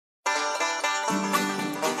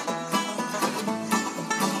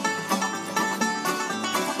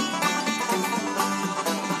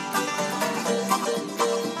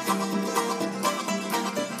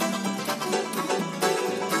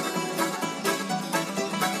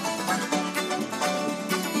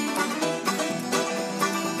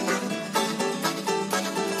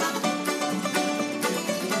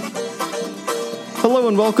Hello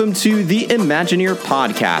and welcome to the Imagineer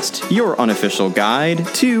Podcast, your unofficial guide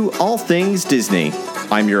to all things Disney.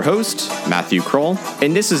 I'm your host, Matthew Kroll,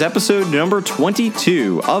 and this is episode number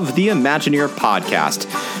 22 of the Imagineer Podcast.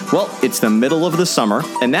 Well, it's the middle of the summer,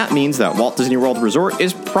 and that means that Walt Disney World Resort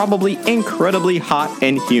is probably incredibly hot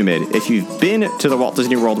and humid. If you've been to the Walt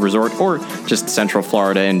Disney World Resort, or just Central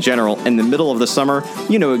Florida in general, in the middle of the summer,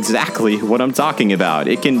 you know exactly what I'm talking about.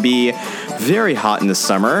 It can be very hot in the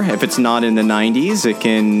summer. If it's not in the 90s, it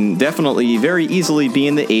can definitely very easily be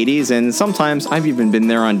in the 80s, and sometimes I've even been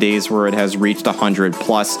there on days where it has reached 100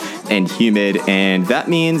 plus and humid, and that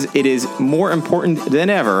means it is more important than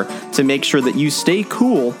ever to make sure that you stay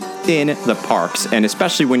cool in the parks. And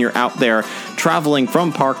especially when you're out there traveling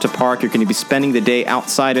from park to park, you're going to be spending the day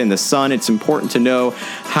outside in the sun. It's important to know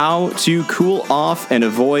how to cool off and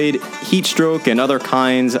avoid heat stroke and other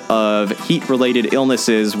kinds of heat-related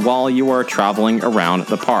illnesses while you are traveling around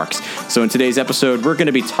the parks. So in today's episode, we're going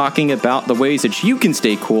to be talking about the ways that you can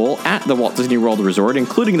stay cool at the Walt Disney World Resort,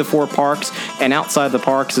 including the 4 parks and outside the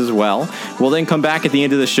parks as well. We'll then come back at the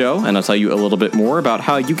end of the show, and I'll tell you a little bit more about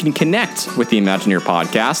how you can connect with the Imagineer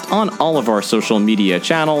Podcast on all of our social media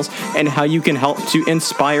channels and how you can help to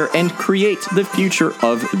inspire and create the future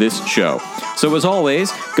of this show. So as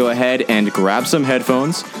always, go ahead and grab some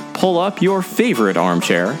headphones, pull up your favorite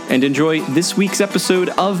armchair, and enjoy this week's episode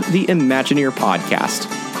of the Imagineer Podcast.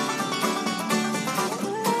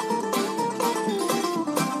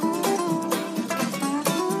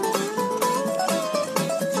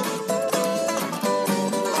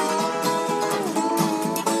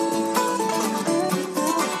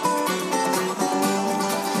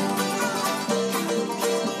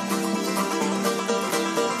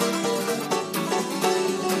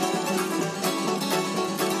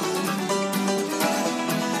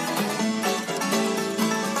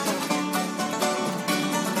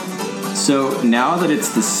 So now that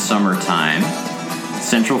it's the summertime,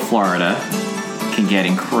 Central Florida can get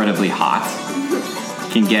incredibly hot.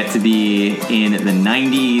 Can get to be in the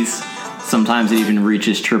 90s. Sometimes it even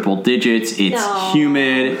reaches triple digits. It's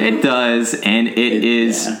humid. It does. And it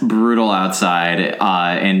is brutal outside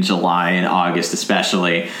in July and August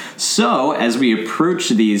especially. So as we approach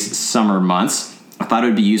these summer months, I thought it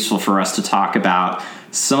would be useful for us to talk about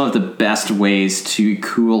some of the best ways to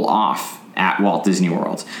cool off at Walt Disney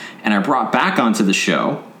World. And I brought back onto the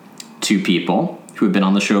show 2 people who have been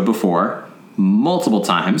on the show before multiple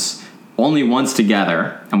times, only once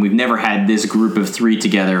together, and we've never had this group of 3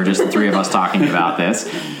 together, just the 3 of us talking about this,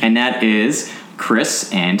 and that is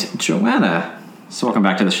Chris and Joanna. So welcome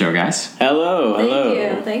back to the show, guys.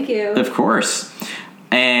 Hello. Thank you. Of course.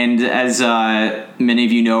 And as many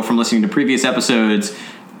of you know from listening to previous episodes,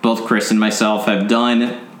 both Chris and myself have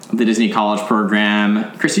done the Disney College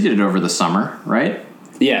program. Chris, you did it over the summer, right?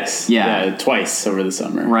 Yes. Yeah, twice over the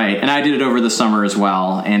summer. Right, and I did it over the summer as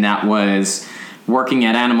well, and that was working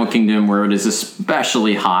at Animal Kingdom where it is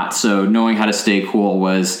especially hot, so knowing how to stay cool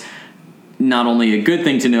was not only a good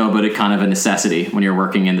thing to know, but a kind of a necessity when you're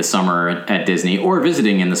working in the summer at Disney or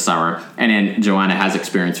visiting in the summer. And then Joanna has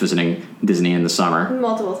experience visiting Disney in the summer.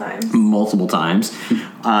 Multiple times.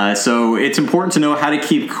 So it's important to know how to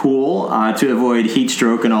keep cool to avoid heat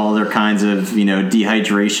stroke and all other kinds of,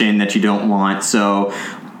 dehydration that you don't want. So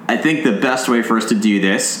I think the best way for us to do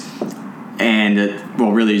this, and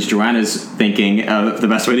really Joanna's thinking of the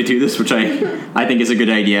best way to do this, which I think is a good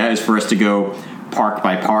idea, is for us to go park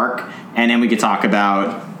by park. And then we could talk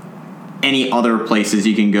about any other places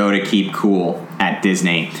you can go to keep cool at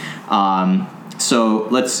Disney. So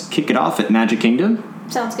let's kick it off at Magic Kingdom.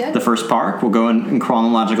 Sounds good. The first park. We'll go in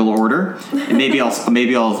chronological order, and maybe I'll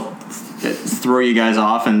throw you guys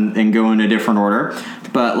off and go in a different order.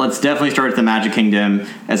 But let's definitely start at the Magic Kingdom.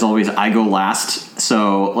 As always, I go last.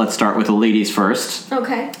 So let's start with the ladies first.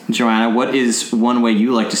 Okay. Joanna, what is one way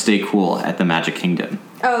you like to stay cool at the Magic Kingdom?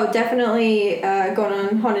 Oh, definitely going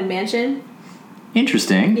on Haunted Mansion.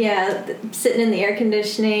 Interesting. Yeah, sitting in the air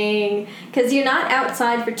conditioning. Because you're not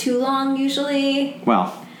outside for too long usually.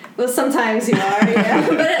 Well, sometimes you are, yeah.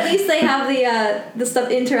 But at least they have the stuff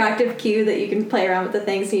interactive queue that you can play around with the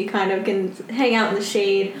things, so you kind of can hang out in the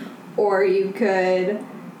shade, or you could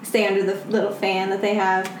stay under the little fan that they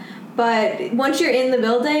have. But once you're in the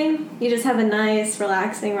building, you just have a nice,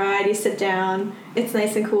 relaxing ride. You sit down. It's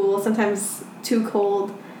nice and cool. Sometimes too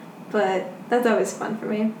cold, but that's always fun for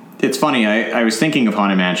me. It's funny. I was thinking of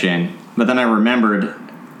Haunted Mansion, but then I remembered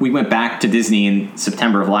we went back to Disney in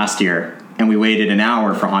September of last year, and we waited an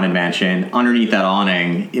hour for Haunted Mansion. Underneath that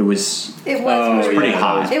awning, it was pretty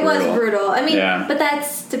hot. It was brutal. I mean, but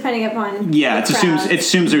that's depending upon it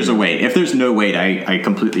assumes there's a wait. If there's no wait, I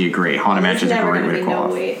completely agree. Haunted Mansion's a great way to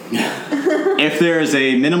call off. if there's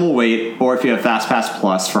a minimal wait, or if you have FastPass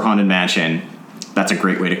Plus for Haunted Mansion, that's a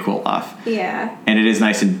great way to cool off. Yeah. And it is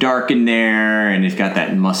nice and dark in there, and it's got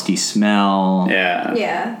that musty smell. Yeah.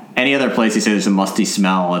 Yeah. Any other place you say there's a musty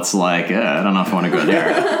smell, it's like, I don't know if I want to go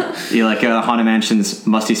there. You like Haunted Mansion's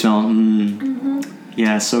musty smell?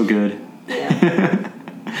 Yeah, so good. Yeah.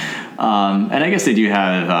 And I guess they do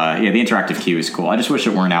have, the interactive queue is cool. I just wish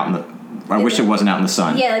it weren't out in the... I wish it wasn't out in the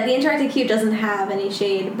sun. Yeah, like the interactive queue doesn't have any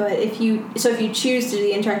shade, but if you choose to do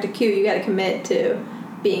the interactive queue, you got to commit to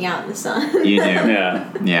being out in the sun. You do.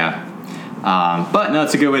 Yeah. Yeah. But no,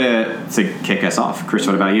 it's a good way to kick us off. Chris,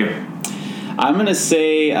 what about you? I'm going to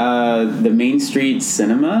say the Main Street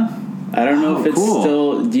Cinema. I don't know if it's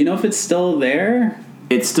still... Do you know if it's still there?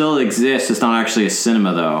 It still exists. It's not actually a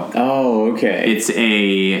cinema, though. Oh, okay. It's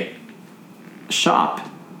a shop.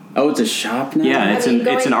 Oh, it's a shop now? Yeah, it's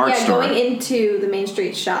an art store. Going into the Main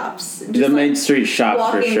Street shops. The Main Street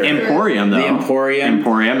shops, for sure. Emporium, though. The Emporium.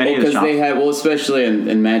 Because they had, especially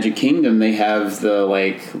in Magic Kingdom, they have the,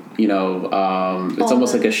 it's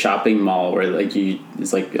almost like a shopping mall where,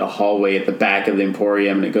 it's like a hallway at the back of the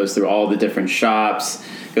Emporium, and it goes through all the different shops.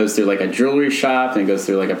 It goes through, a jewelry shop, and it goes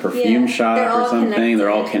through, a perfume shop or something. Connected. They're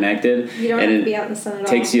all connected. You don't have to be out in the sun at all.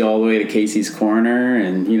 Takes you all the way to Casey's Corner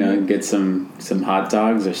and, get some hot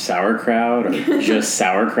dogs or sauerkraut or just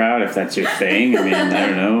sauerkraut if that's your thing. I mean, I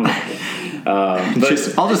don't know.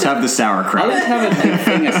 But I'll just have the sauerkraut. I'll just have a big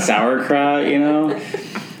thing of sauerkraut,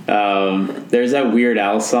 There's that Weird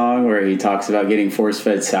Al song where he talks about getting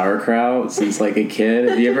force-fed sauerkraut since a kid.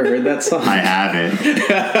 Have you ever heard that song? I haven't.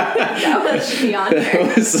 That should be on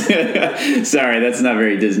there. Sorry, that's not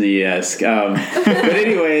very Disney-esque. But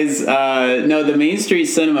anyways, no, the Main Street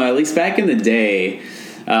Cinema, at least back in the day,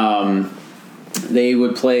 they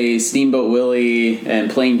would play Steamboat Willie and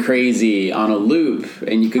Plane Crazy on a loop,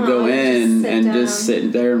 and you could go in and just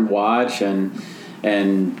sit there and watch and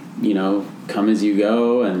come as you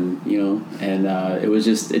go, and it was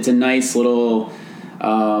just, it's a nice little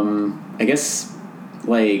I guess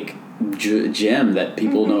gem that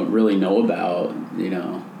people don't really know about,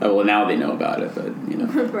 well, now they know about it, but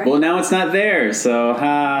Right. Well, now it's not there, so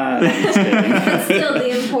just kidding. It's still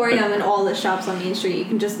the Emporium and all the shops on Main Street. You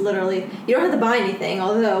can just literally, you don't have to buy anything,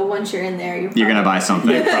 although once you're in there, you're gonna buy something.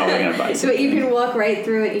 You're probably gonna buy something. But you can walk right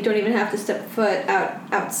through it. You don't even have to step foot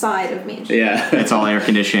outside of Main Street. Yeah. It's all air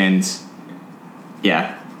conditioned.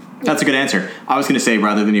 Yeah. That's a good answer. I was going to say,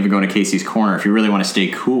 rather than even going to Casey's Corner, if you really want to stay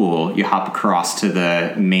cool, you hop across to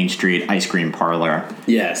the Main Street ice cream parlor.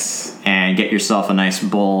 Yes. And get yourself a nice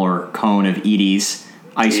bowl or cone of Edie's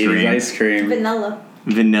ice cream. Ice cream. Vanilla.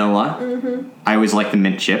 Mm-hmm. I always like the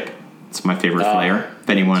mint chip. It's my favorite flavor. If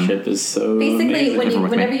anyone... Chip is so basically, amazing.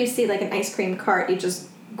 whenever you see an ice cream cart, you just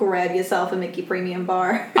grab yourself a Mickey Premium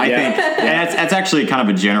Bar. I think that's actually kind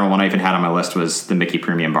of a general one I even had on my list was the Mickey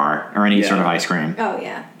Premium Bar or any sort of ice cream. Oh,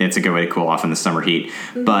 yeah. It's a good way to cool off in the summer heat.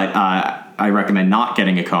 Mm-hmm. But I recommend not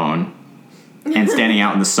getting a cone and standing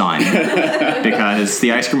out in the sun because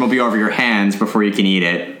the ice cream will be over your hands before you can eat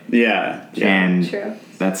it. Yeah. And true.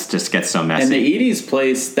 That's just gets so messy. And the Edie's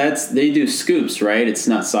place, they do scoops, right? It's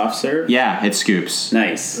not soft serve? Yeah, it's scoops.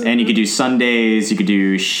 Nice. And you could do sundaes, you could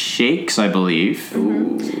do shakes, I believe.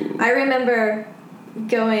 Ooh. I remember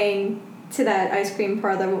going to that ice cream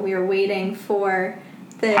parlor when we were waiting for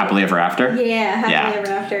the... Happily Ever After? Yeah, Happily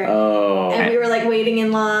Ever After. Oh. And we were waiting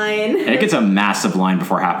in line. And it gets a massive line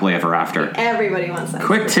before Happily Ever After. Everybody wants that.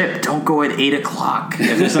 Quick tip, don't go at 8 o'clock.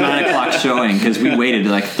 If there's a 9 o'clock showing, because we waited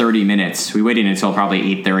 30 minutes. We waited until probably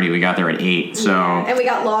 8:30. We got there at 8, so... Yeah. And we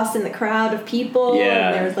got lost in the crowd of people.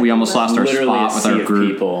 Yeah. There was we almost lost our spot with our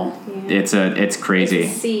group. People. Yeah. It's crazy.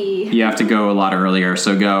 It's a sea. You have to go a lot earlier,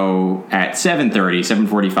 so go at 7:30,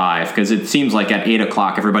 7:45, because it seems like at 8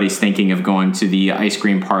 o'clock everybody's thinking of going to the ice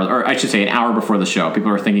cream parlor, or I should say an hour before the show.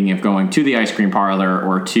 People are thinking of going to the ice cream parlor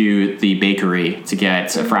or to the bakery to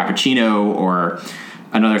get a frappuccino or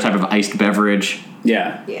another type of iced beverage.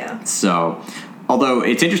 Yeah. Yeah. So, although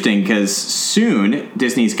it's interesting because soon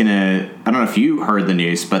Disney's gonna, I don't know if you heard the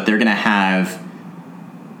news, but they're gonna have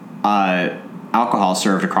alcohol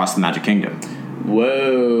served across the Magic Kingdom.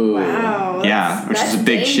 Whoa. Wow. Yeah, which is a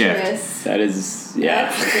big dangerous. shift. That is, yeah.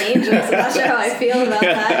 That's dangerous. I'm not sure how I feel about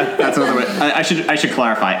that. That's what I should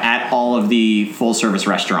clarify. At all of the full service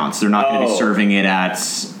restaurants, they're not going to be serving it at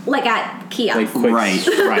at kiosks. Right.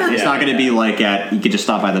 It's not going to be at, you could just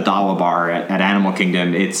stop by the Dawa bar at Animal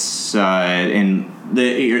Kingdom. It's up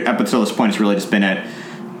until this point, it's really just been at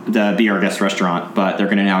the Be Our Guest restaurant, but they're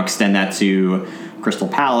going to now extend that to Crystal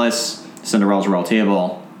Palace, Cinderella's Royal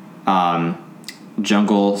Table,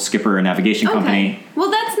 Jungle Skipper Navigation Company.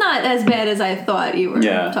 Well, that's not as bad as I thought you were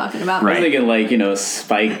talking about. Right. I'm thinking like,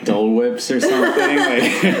 spiked Dole Whips or something.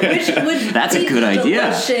 Which would That's be a good idea.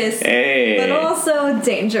 delicious, Hey. but also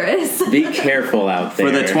dangerous. Be careful out there.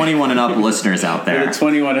 For the 21 and up listeners out For there. the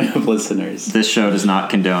 21 and up listeners. This show does not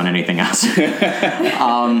condone anything else.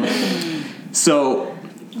 So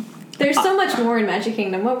There's so much more in Magic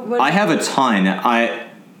Kingdom. What I have a ton.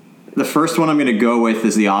 The first one I'm going to go with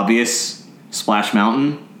is the obvious, Splash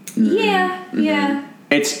Mountain. Yeah.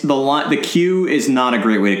 It's the queue is not a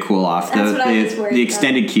great way to cool off. That's what I was worried the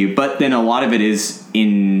extended queue, but then a lot of it is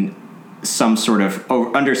in some sort of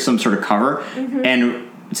under some sort of cover. Mm-hmm.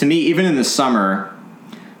 And to me, even in the summer,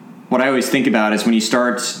 what I always think about is when you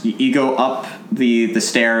start, you go up the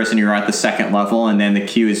stairs and you're at the second level, and then the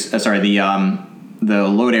queue is the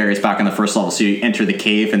load area is back on the first level. So you enter the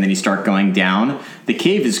cave and then you start going down. The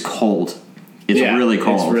cave is cold. It's really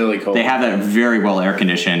cold. It's really cold. They have that very well air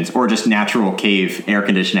conditioned, or just natural cave air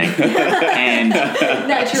conditioning. And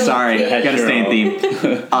Natural sorry, cave. got to stay in theme.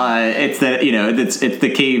 It's that it's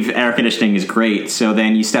the cave air conditioning is great. So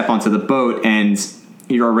then you step onto the boat and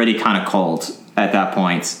you're already kind of cold at that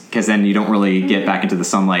point, because then you don't really get back into the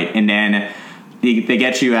sunlight. And then they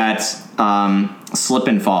get you at Slip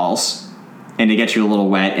and Falls, and they get you a little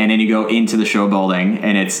wet, and then you go into the show building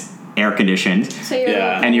and it's air conditioned. So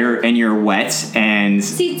you're and you're wet, and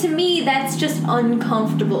see, to me that's just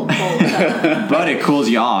uncomfortable cold though. but it cools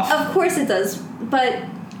you off. Of course it does, but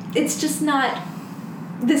it's just not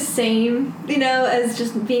the same, as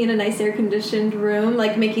just being in a nice air conditioned room.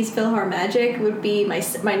 Like Mickey's PhilharMagic would be my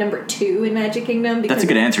number 2 in Magic Kingdom. Because That's a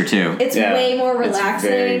good answer too. It's way more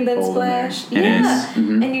relaxing than cold in Splash. there. It is.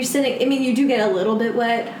 Mm-hmm. And you're sitting. I mean, you do get a little bit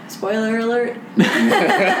wet. Spoiler alert. You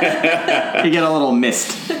get a little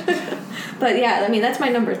mist. But yeah, I mean that's my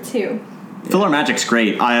number 2. PhilharMagic's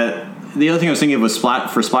great. The other thing I was thinking of was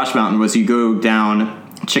for Splash Mountain was you go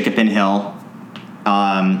down Chickapin Hill,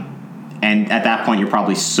 and at that point you're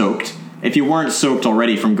probably soaked. If you weren't soaked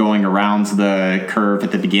already from going around the curve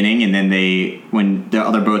at the beginning, and then when the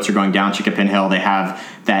other boats are going down Chickapin Hill, they have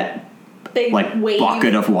that Big wave.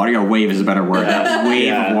 bucket of water. Or wave is a better word. That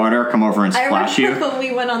wave of water come over and splash you. I remember when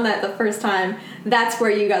we went on that the first time. That's where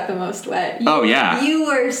you got the most wet. You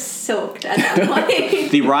were soaked at that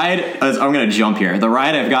point. The ride, I'm going to jump here. The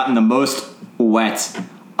ride I've gotten the most wet,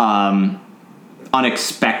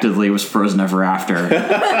 unexpectedly, was Frozen Ever After.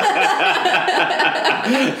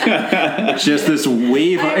 Just this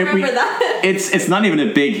wave. I remember that. It's not even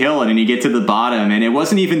a big hill, and then you get to the bottom, and it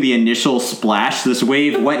wasn't even the initial splash. This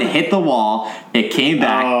wave went and hit the wall. It came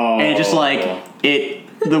back, and it just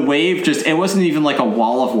the wave just, it wasn't even like a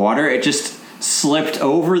wall of water. It just slipped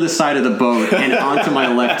over the side of the boat and onto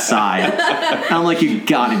my left side. I'm like, you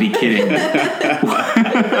gotta be kidding.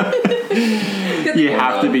 You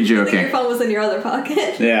have to be joking. Your phone was in your other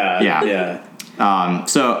pocket. Yeah.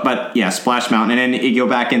 Splash Mountain, and then you go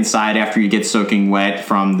back inside after you get soaking wet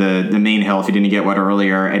from the main hill if you didn't get wet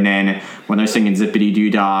earlier, and then when they're singing Zippity Doo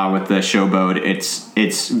Dah with the showboat,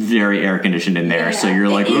 it's very air conditioned in there, so you're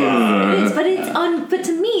like, it is, but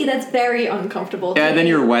to me that's very uncomfortable. Yeah, then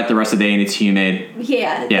you're wet the rest of the day and it's humid.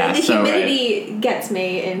 Yeah, the humidity gets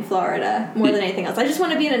me in Florida more than anything else. I just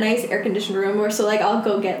want to be in a nice air conditioned room, or so like I'll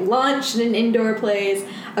go get lunch in an indoor place.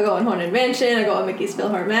 I'll go on Haunted Mansion. I go on Mickey's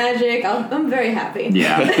PhilharMagic. I'm very happy.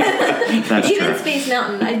 Yeah, that's true. Even Space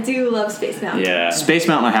Mountain. I do love Space Mountain. Yeah. Space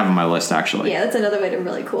Mountain I have on my list, actually. Yeah, that's another way to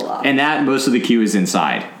really cool off. And that, most of the queue is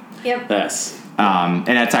inside. Yep. Yes. And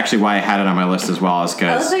that's actually why I had it on my list as well, is I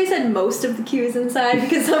because love how you said most of the queue is inside,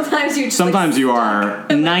 because sometimes you're just sometimes you are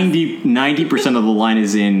 90% of the line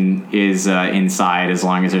is inside, as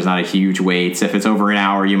long as there's not a huge wait. If it's over an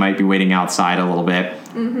hour, you might be waiting outside a little bit.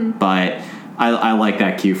 Mm-hmm. But I like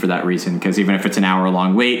that queue for that reason, because even if it's an hour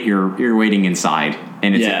long wait, you're waiting inside,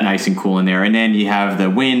 and it's nice and cool in there. And then you have the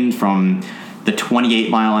wind from the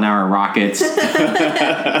 28-mile-an-hour rockets.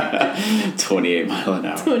 28 mile an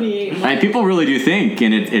hour. 28 miles. And people really do think,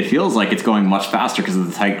 and it feels like it's going much faster because of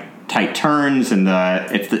the tight turns, and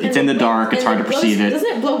it's in the dark. It's hard to perceive it. Doesn't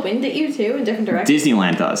it blow wind at you too in different directions?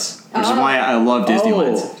 Disneyland does, which is why I love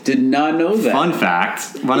Disneyland. Oh, did not know that. Fun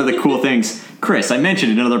fact: one of the cool things, Chris, I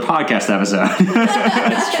mentioned in another podcast episode.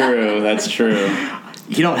 That's true.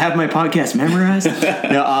 You don't have my podcast memorized?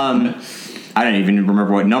 No, I don't even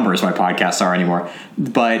remember what numbers my podcasts are anymore.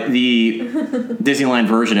 But the Disneyland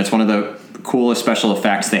version, it's one of the coolest special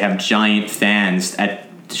effects. They have giant fans at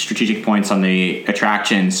strategic points on the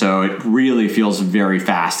attraction, so it really feels very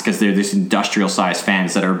fast because they're this industrial-sized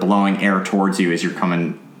fans that are blowing air towards you as you're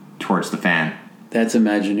coming towards the fan. That's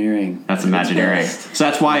Imagineering. That's Imagineering. So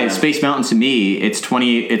that's why Space Mountain to me, it's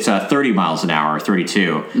 30 miles an hour,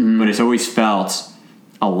 32, but it's always felt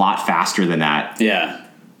a lot faster than that. Yeah.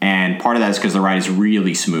 And part of that is because the ride is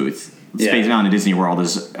really smooth. Space Mountain at Disney World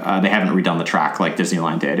is, they haven't redone the track like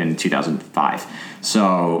Disneyland did in 2005.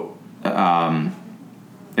 So,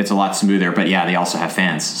 it's a lot smoother, but yeah, they also have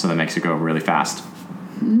fans, so that makes it go really fast.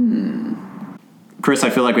 Chris,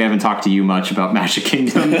 I feel like we haven't talked to you much about Magic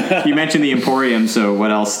Kingdom. You mentioned the Emporium, so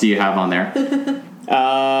what else do you have on there?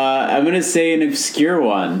 I'm going to say an obscure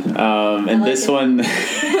one. And this one, you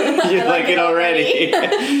like it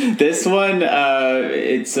already. This one,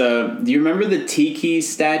 it's, do you remember the tiki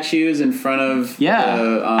statues in front of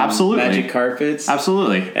absolutely. Magic carpets?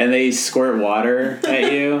 Absolutely. And they squirt water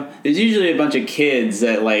at you. There's usually a bunch of kids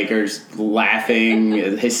that like are laughing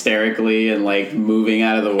hysterically and like moving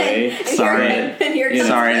out of the way. Sorry,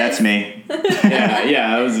 that's me.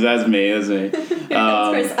 That's me.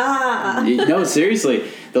 No, seriously,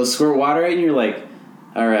 they'll squirt water at you and you're like,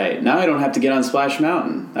 all right, now I don't have to get on Splash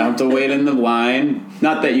Mountain. I don't have to wait in the line.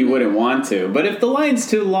 Not that you wouldn't want to, but if the line's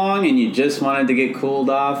too long and you just wanted to get cooled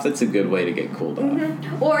off, that's a good way to get cooled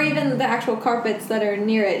off. Or even the actual carpets that are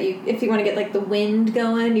near it. If you want to get like the wind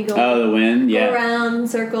going, you go. Oh, the wind, go around in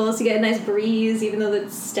circles. You get a nice breeze, even though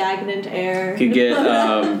it's stagnant air. You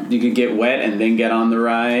could get wet and then get on the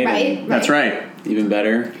ride. Right. That's right. Even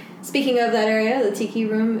better. Speaking of that area, the Tiki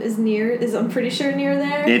Room is I'm pretty sure near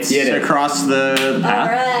there. It's across the path.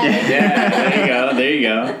 All right. Yeah, there you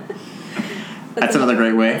go. That's another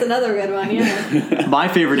great way. That's another good one, yeah. My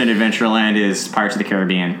favorite in Adventureland is Pirates of the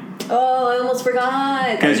Caribbean. Oh, I almost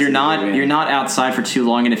forgot. Because you're not outside for too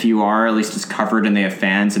long, and if you are, at least it's covered and they have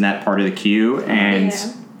fans in that part of the queue. And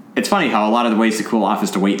it's funny how a lot of the ways to cool off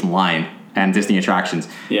is to wait in line and Disney attractions.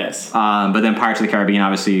 Yes. But then Pirates of the Caribbean,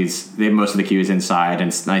 obviously, most of the queue is inside and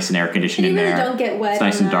it's nice and air conditioned in there. You really don't get wet. It's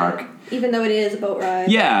nice and dark. Even though it is a boat ride.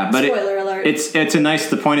 Yeah, but spoiler alert.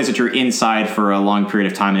 The point is that you're inside for a long period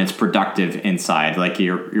of time and it's productive inside. Like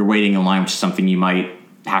you're waiting in line, which is something you might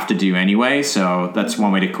have to do anyway. So that's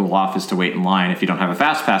one way to cool off is to wait in line if you don't have a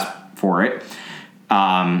fast pass for it.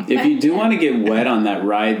 If you do want to get wet on that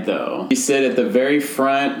ride, though, you sit at the very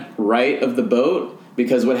front right of the boat.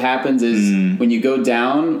 Because what happens is when you go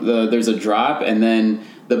down, there's a drop, and then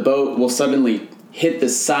the boat will suddenly hit the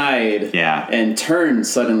side and turn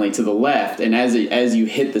suddenly to the left. And as you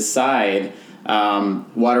hit the side,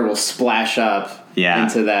 water will splash up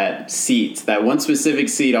into that seat. That one specific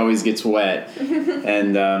seat always gets wet.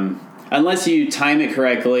 And unless you time it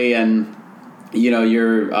correctly and...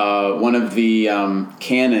 your one of the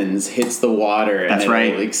cannons hits the water and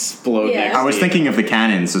it'll explode next to you. I was thinking of the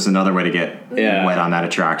cannons as another way to get wet on that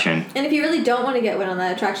attraction. And if you really don't want to get wet on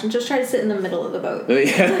that attraction, just try to sit in the middle of the boat.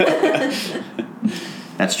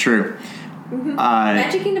 That's true.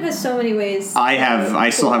 Magic Kingdom has so many ways. I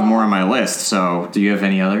still have more on my list, so do you have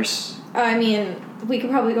any others? I mean, we could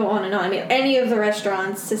probably go on and on. I mean, any of the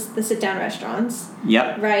restaurants, the sit-down restaurants.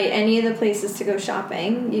 Yep. Right. Any of the places to go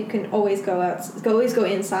shopping, you can always go out. Always go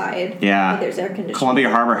inside. Yeah. There's air conditioning. Columbia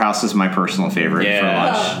Harbor House is my personal favorite for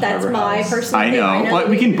lunch. Well, that's my personal favorite. I know. Well,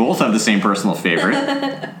 we can both have the same personal favorite.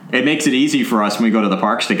 It makes it easy for us when we go to the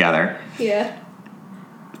parks together. Yeah.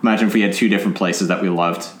 Imagine if we had two different places that we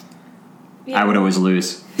loved. Yeah. I would always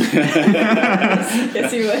lose.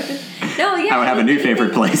 Yes, you would. No, yeah. I would have a new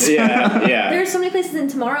favorite place. Yeah. There are so many places in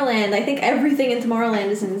Tomorrowland. I think everything in Tomorrowland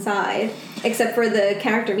is inside, except for the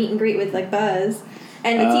character meet and greet with like Buzz.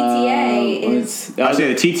 And the TTA is... I was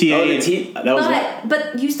saying the TTA...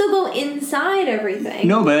 But you still go inside everything.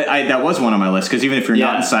 No, but that was one on my list, because even if you're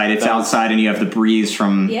not inside, it's outside and you have the breeze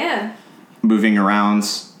from moving around.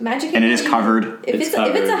 Magic Kingdom, and it is covered. If it's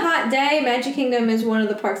a hot day, Magic Kingdom is one of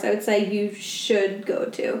the parks I would say you should go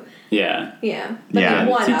to. Yeah. Yeah.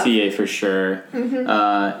 TTA for sure.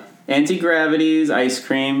 Mm-hmm. Anti-Gravity's ice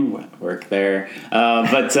cream, work there.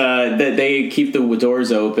 But they keep the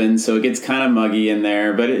doors open, so it gets kind of muggy in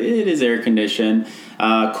there, but it is air conditioned.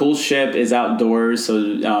 Cool Ship is outdoors,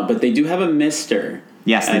 so but they do have a mister.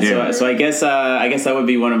 Yes, they do. So I guess that would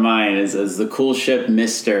be one of mine is the Cool Ship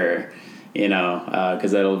mister.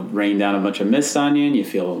 Because that'll rain down a bunch of mist on you, and you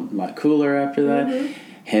feel a lot cooler after that. Mm-hmm.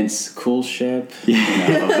 Hence, Cool Ship.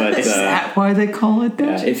 But is that why they call it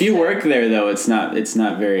that? If you work there, though, it's not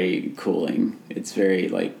very cooling. It's very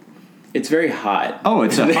hot. Oh,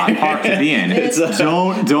 it's a hot park to be in.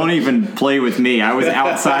 Don't even play with me. I was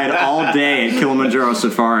outside all day at Kilimanjaro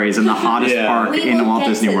Safaris in the hottest park in Walt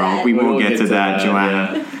Disney World. We will get to that,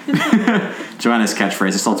 Joanna. Yeah. Joanna's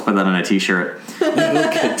catchphrase. I still have to put that on a t-shirt. We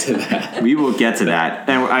will get to that. We will get to that.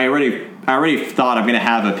 And I already thought I'm going to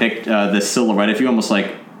have the silhouette, if you almost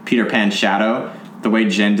like Peter Pan's shadow the way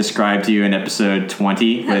Jen described you in episode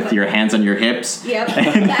 20 with your hands on your hips. Yep,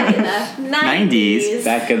 back in the 90s.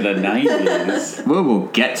 Back in the 90s. We'll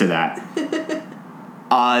get to that.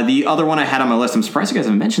 The other one I had on my list, I'm surprised you guys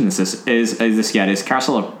haven't mentioned this, is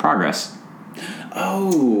Castle of Progress.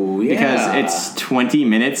 Oh, yeah. Because it's 20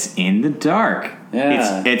 minutes in the dark.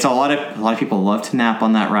 Yeah. It's a lot of people love to nap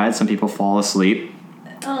on that ride. Some people fall asleep.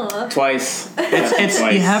 Oh. Twice. It's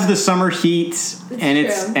Twice. You have the summer heat, and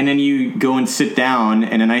true. then you go and sit down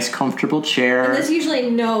in a nice comfortable chair. And there's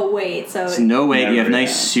usually no wait, so There's no wait. You have Never, nice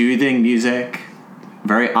yeah. soothing music.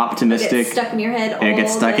 Very optimistic. it gets stuck in your head all day. It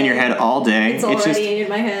gets stuck in your head all day. It's already in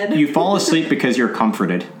my head. You fall asleep because you're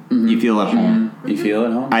comforted. You feel at home. You feel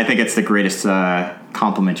at home? I think it's the greatest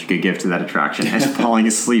compliment you could give to that attraction is falling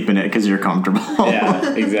asleep in it because you're comfortable.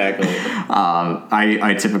 Yeah, exactly.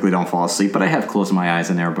 I typically don't fall asleep, but I have closed my eyes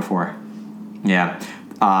in there before. Yeah.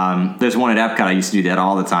 There's one at Epcot. I used to do that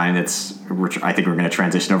all the time. Which I think we're going to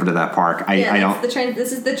transition over to that park. Yeah, I don't.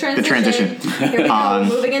 this is the transition. The transition. Here we go.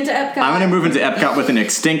 Moving into Epcot. I'm going to move into Epcot with an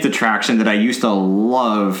extinct attraction that I used to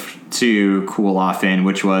love to cool off in,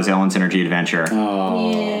 which was Ellen's Energy Adventure.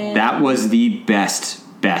 Oh. Yeah. That was the best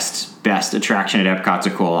attraction at Epcot to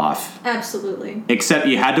cool off. Absolutely. Except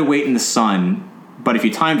you had to wait in the sun. But if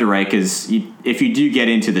you timed it right, because if you do get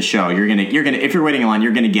into the show, you're gonna if you're waiting in line,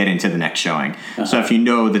 you're gonna get into the next showing. Uh-huh. So if you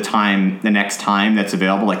know the next time that's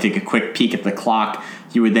available, like take a quick peek at the clock,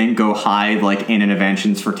 you would then go hide like in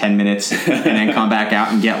Interventions for 10 minutes, and then come back out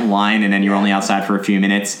and get in line, and then you're only outside for a few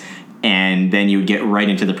minutes, and then you would get right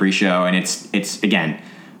into the pre-show, and it's again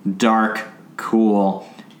dark, cool,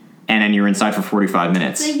 and then you're inside for 45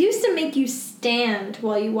 minutes. They used to make you stand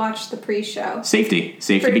while you watch the pre-show. Safety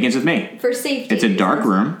begins with me. For safety. It's a dark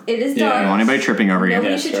room. It is Yeah. dark. I don't want anybody tripping over you.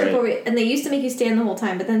 Nobody Yes, should right. trip over you. And they used to make you stand the whole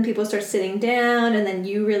time, but then people start sitting down, and then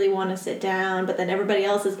you really want to sit down, but then everybody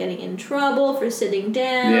else is getting in trouble for sitting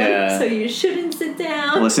down. Yeah. So you shouldn't sit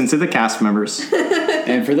down. Listen to the cast members.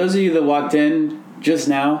 And for those of you that walked in just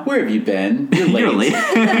now, where have you been? You're late. You're late.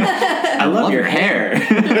 I love your hair.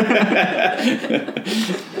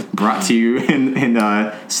 Brought to you in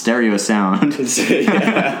stereo sound.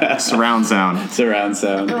 Yeah. Surround sound. Surround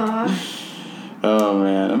sound. Aw. Oh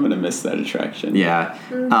man, I'm gonna miss that attraction. Yeah.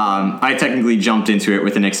 I technically jumped into it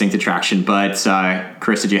with an extinct attraction, but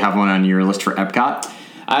Chris, did you have one on your list for Epcot?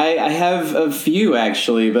 I have a few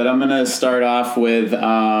actually, but I'm gonna start off with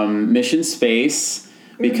Mission Space,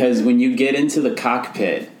 because when you get into the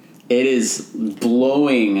cockpit, it is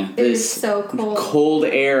blowing It this is so cold. cold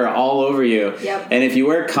air all over you. Yep. And if you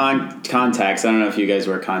wear contacts, I don't know if you guys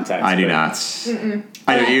wear contacts. I do but not.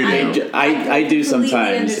 I know you do. I do sometimes,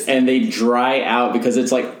 understand. and they dry out because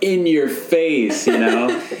it's like in your face, you know.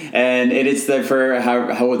 And it's there for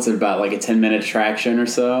how what's it about, like a 10-minute attraction or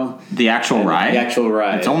so. The actual ride? The actual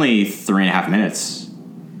ride. It's only 3.5 minutes.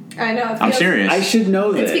 I know. I'm serious. I should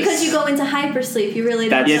know this. It's because you go into hypersleep. You really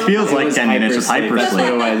don't It know. feels how like was 10 minutes of hypersleep. That's what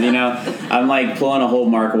it hypersleep. was, you know. I'm like pulling a whole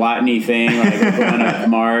Mark Watney thing. Like we're going to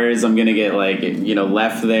Mars. I'm gonna get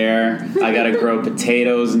left there. I gotta grow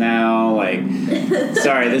potatoes now. Like,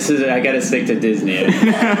 sorry, I gotta stick to Disney.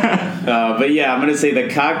 But yeah, I'm gonna say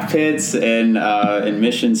the cockpits and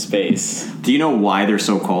Mission Space. Do you know why they're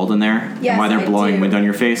so cold in there? Yes, And why they're I blowing do. wind on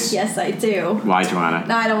your face? Yes, I do. Why, Joanna?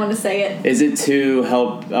 No, I don't want to say it. Is it to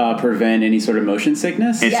help prevent any sort of motion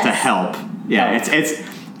sickness? It's to Yes. help. Yeah, Oh.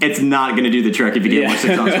 it's not going to do the trick if you get Yeah. more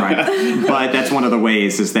 6 months right. But that's one of the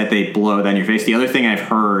ways is that they blow that in your face. The other thing I've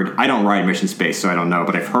heard, I don't ride Mission Space, so I don't know,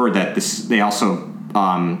 but I've heard that they also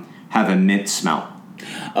have a mint smell.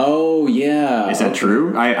 Oh yeah. Is that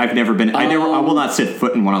true? I've never been. I will not set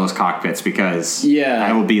foot in one of those cockpits because Yeah.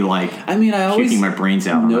 I will be like I mean, I always puking my brains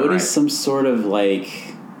out. notice some sort of like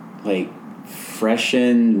fresh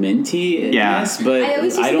and minty. Yeah. But I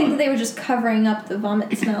always used to think don't. that they were just covering up the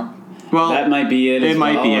vomit smell. Well, That might be it. it as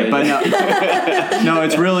might be well. it, but no,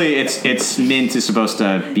 it's really it's mint is supposed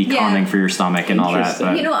to be Yeah. calming for your stomach and all that. Interesting.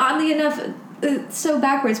 But You know, oddly enough, it's so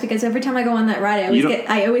backwards because every time I go on that ride,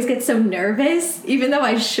 I always get so nervous, even though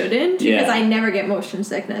I shouldn't, because Yeah. I never get motion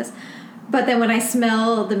sickness. But then when I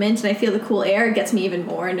smell the mint and I feel the cool air, it gets me even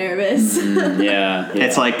more nervous. Yeah.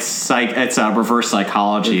 it's like it's reverse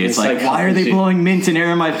psychology. Reverse It's like, why are they psychology. blowing mint in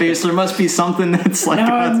air in my face? There must be something that's like. No,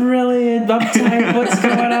 I'm really uptight. What's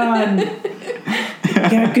going on?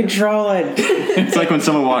 Can't control it. It's like when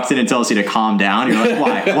someone walks in and tells you to calm down. You're like,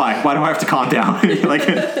 why? Why do I have to calm down? You're like,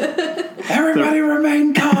 Everybody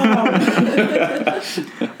remain calm.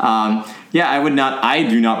 Yeah, I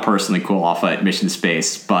do not personally cool off at Mission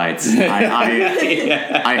Space, but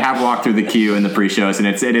I have walked through the queue in the pre-shows, and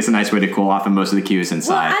it is a nice way to cool off, and most of the queue is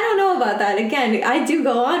inside. Well, I don't know about that. Again, I do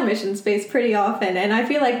go on Mission Space pretty often, and I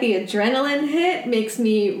feel like the adrenaline hit makes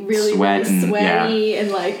me really sweaty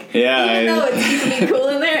and like, even though it's keeping me cool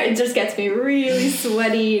in there, it just gets me really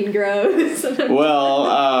sweaty and gross.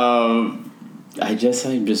 Well, I guess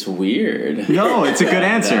I'm just weird. No, it's a good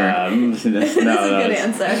answer. It's a good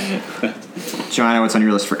answer. Joanna, what's on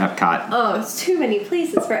your list for Epcot? Oh, it's too many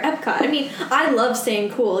places for Epcot. I mean, I love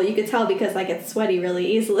staying cool. You could tell because I get sweaty really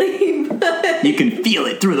easily. You can feel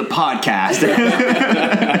it through the podcast.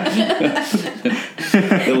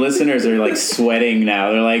 The listeners are like sweating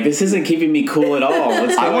now. They're like, this isn't keeping me cool at all.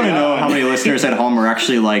 I want to know how many listeners at home are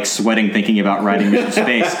actually like sweating thinking about riding Mission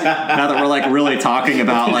Space. Now that we're like really talking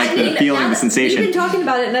about like feeling the sensation. We've been talking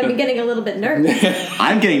about it, and I've been getting a little bit nervous.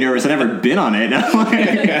 I'm getting nervous. I've never been on it.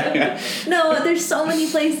 No, there's so many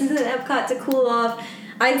places in Epcot to cool off.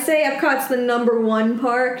 I'd say Epcot's the number one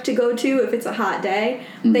park to go to if it's a hot day.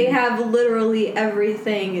 Mm-hmm. They have literally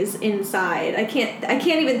everything is inside. I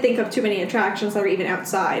can't even think of too many attractions that are even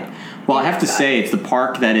outside. Well, I have to say it's the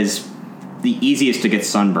park that is the easiest to get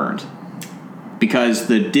sunburned because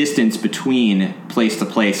the distance between place to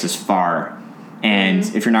place is far. And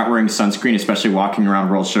if you're not wearing sunscreen, especially walking around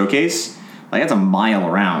World Showcase, like that's a mile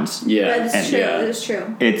around. Yeah, that's true. That is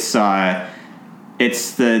true.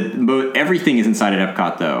 It's everything is inside at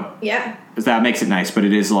Epcot though. Yeah. That makes it nice, but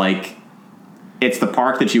it is like it's the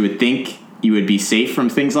park that you would think you would be safe from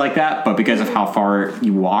things like that, but because of how far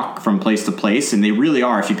you walk from place to place, and they really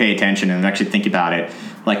are if you pay attention and actually think about it,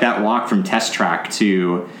 like that walk from Test Track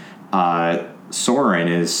to Soarin'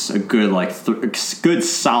 is a good good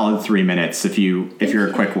solid 3 minutes if you're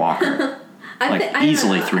a quick walker.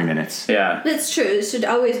 Easily 3 minutes. Yeah. That's true. You should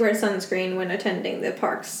always wear sunscreen when attending the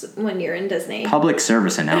parks when you're in Disney. Public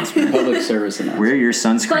service announcement. Wear your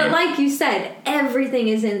sunscreen. But like you said, everything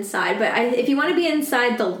is inside. But if you want to be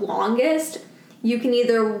inside the longest, you can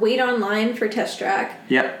either wait online for Test Track.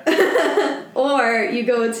 Yep. Or you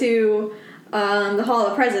go to the Hall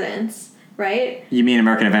of Presidents. Right? You mean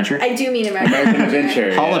American Adventure? I do mean American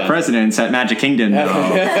Adventure. Hall of Presidents at Magic Kingdom, though.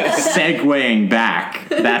 Segueing back.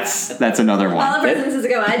 That's another one. Hall of Presidents is a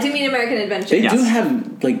good one. I do mean American Adventure. They do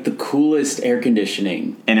have like the coolest air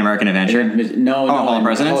conditioning. In American Adventure? No, Hall of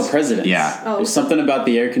Presidents? Hall of Presidents. Yeah. Oh. There's something about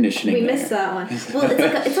the air conditioning. We missed that one. Well,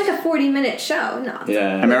 it's like a 40-minute show. No.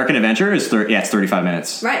 Yeah. American Adventure is it's 35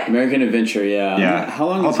 minutes. Right. American Adventure, yeah. Yeah. How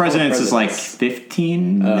long? Hall of Presidents is like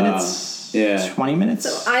 15 minutes. Yeah. 20 minutes.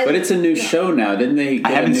 So but it's a new show now, didn't they?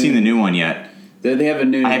 I haven't seen the new one yet. Did they have a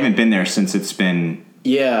new? I haven't been there since it's been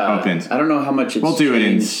opened. I don't know how much it's We'll do changed.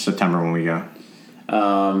 it in September when we go.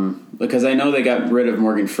 Because I know they got rid of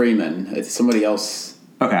Morgan Freeman. It's somebody else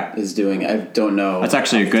is doing it. I don't know. That's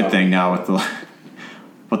actually a good thing now with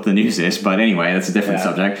what the news is. But anyway, that's a different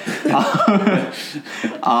subject.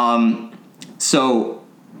 So...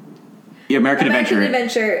 American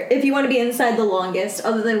Adventure, if you want to be inside the longest,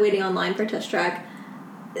 other than waiting online for Test Track,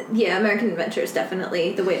 American Adventure is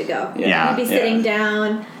definitely the way to go. Yeah. You'd be sitting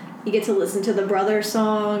down, you get to listen to the Brothers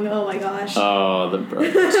song. Oh my gosh. Oh, the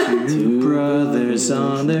Brothers. Two brothers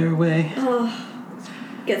on their way. Oh,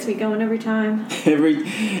 gets me going every time.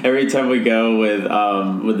 Every time we go with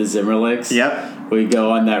the Zimmerlicks. Yep. We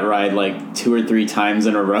go on that ride like 2 or 3 times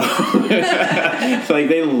in a row. Like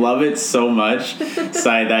they love it so much. So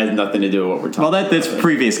that has nothing to do with what we're talking about. Well, that's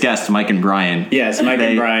previous guests, Mike and Brian. Yes, Mike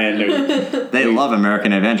and Brian. They love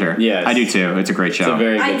American Adventure. Yes. I do too. It's a great show. It's a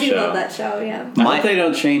very good show. I do love that show, yeah. I hope they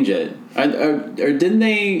don't change it. Or didn't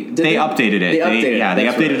they? They updated it. They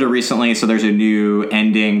updated it recently, so there's a new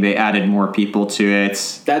ending. They added more people to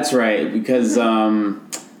it. That's right, because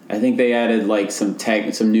I think they added like some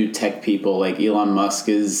new tech people. Like Elon Musk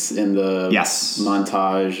is in the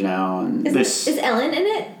montage now. And is Ellen in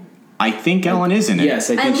it? I think Ellen is in it. Yes,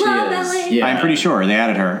 I think she is. Ellen. Yeah. I'm pretty sure they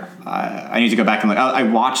added her. I need to go back and look. I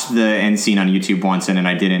watched the end scene on YouTube once, and then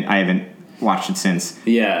I haven't watched it since.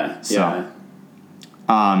 Yeah. So,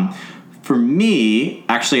 for me,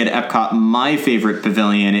 actually at Epcot, my favorite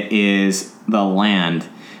pavilion is the Land.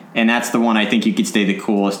 And that's the one I think you could stay the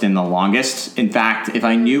coolest and the longest. In fact, if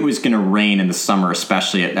I knew it was going to rain in the summer,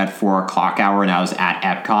 especially at that 4 o'clock hour, and I was at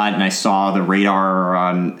Epcot and I saw the radar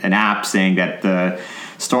on an app saying that the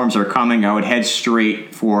storms are coming, I would head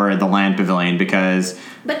straight for the Land Pavilion because...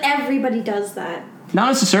 But everybody does that. Not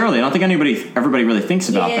necessarily. I don't think everybody really thinks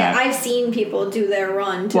about that. Yeah, I've seen people do their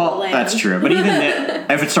run to the Land. Well, that's true. But even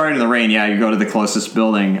if it's starting to rain, you go to the closest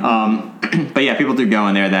building. But yeah, people do go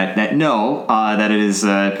in there that know that it is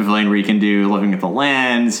a pavilion where you can do Living with the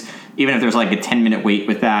Lands, even if there's like a 10-minute wait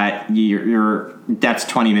with that, that's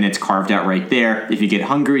 20 minutes carved out right there. If you get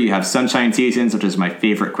hungry, you have Sunshine Seasons, which is my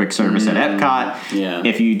favorite quick service at Epcot. Yeah.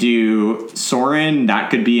 If you do Soarin', that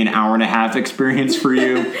could be an hour-and-a-half experience for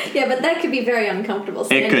you. Yeah, but that could be very uncomfortable.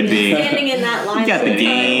 Standing in that line. You got the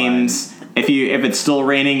games. If it's still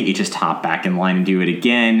raining, you just hop back in line and do it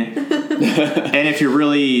again. And if you're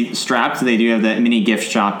really strapped, they do have that mini gift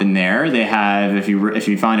shop in there. They have, if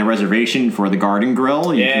you find a reservation for the Garden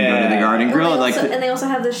Grill, you can go to the Garden Grill. And they also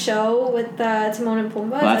have the show with Timon and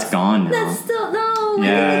Pumbaa. Well, that's gone now. That's still no.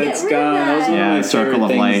 Yeah, it's gone. Yeah, Circle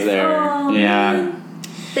of Life. There. Oh, Yeah. man.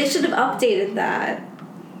 They should have updated that.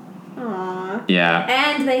 Aww.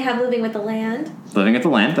 Yeah. And they have Living with the Land. Living at the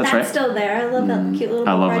Land, that's right. Still there. I love that cute little.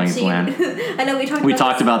 I love red Living at the sheet. I know we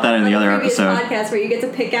talked about that in the other previous episode. Podcast where you get to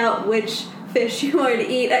pick out which fish you want to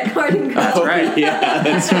eat at Garden Grill. That's right. Yeah,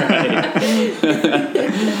 that's right.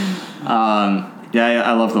 Yeah,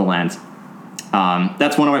 I love the Land.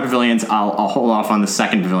 That's one of my pavilions. I'll hold off on the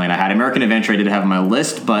second pavilion I had. American Adventure I did have on my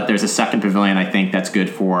list, but there's a second pavilion I think that's good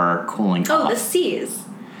for cooling off. The Seas.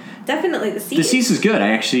 Definitely the Seas. The Seas is good. I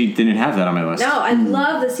actually didn't have that on my list. No, I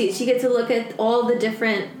love the Seas. You get to look at all the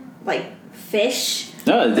different, fish.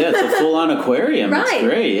 No, yeah, it's a full-on aquarium. Right. It's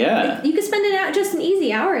great, yeah. You could spend an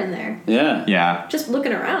easy hour in there. Yeah. Yeah. Just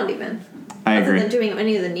looking around, even. I agree. Other than doing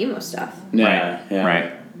any of the Nemo stuff. Yeah, Right. yeah.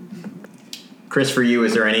 Right. Chris, for you,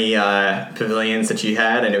 is there any pavilions that you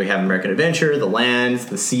had? I know we have American Adventure, the Land,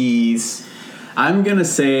 the Seas. I'm going to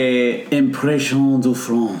say Impression de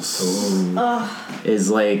France is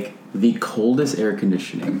like the coldest air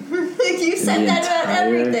conditioning. You said that about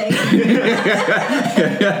everything.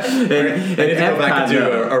 I need to go back and do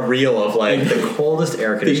a reel of the coldest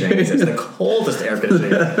air conditioning. It's the coldest air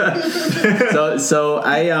conditioning. So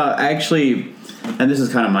I actually, and this is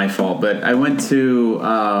kind of my fault, but I went to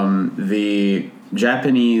the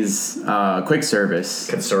Japanese quick service.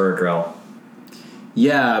 Katsura Grill.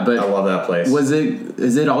 Yeah, but I love that place. Has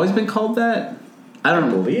it always been called that? I don't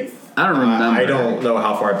believe. I don't remember. I don't know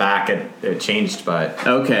how far back it changed, but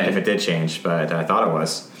okay, if it did change, but I thought it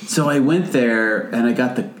was. So I went there and I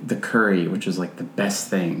got the curry, which was like the best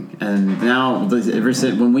thing. And now, ever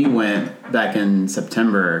since when we went back in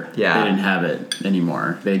September, they didn't have it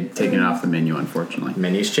anymore. They'd taken it off the menu, unfortunately.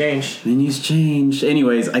 Menus changed.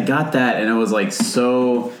 Anyways, I got that and I was like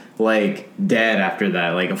so dead after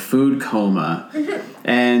that, like a food coma.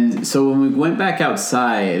 And so when we went back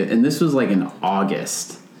outside, and this was in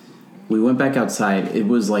August. We went back outside. It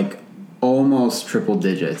was almost triple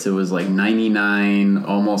digits. It was 99,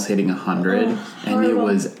 almost hitting 100, and it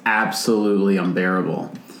was absolutely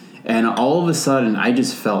unbearable. And all of a sudden, I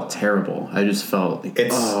just felt terrible. I just felt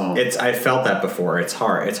it's. I felt that before. It's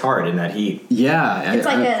hard. It's hard in that heat. Yeah, it's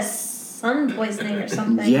a sun poisoning or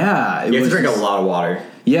something. Yeah, you have to drink a lot of water.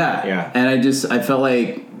 Yeah. And I felt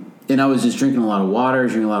and I was just drinking a lot of water.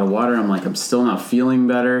 I'm I'm still not feeling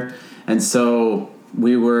better, and so.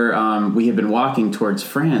 We had been walking towards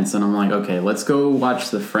France, and I'm okay, let's go watch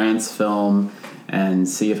the France film and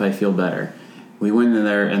see if I feel better. We went in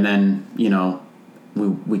there, and then,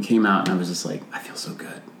 we came out, and I was just I feel so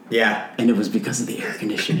good. Yeah. And it was because of the air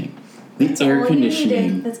conditioning. The air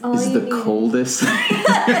conditioning is the coldest.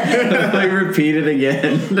 Repeat it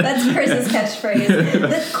again. That's Chris's catchphrase.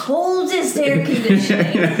 The coldest air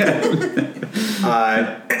conditioning.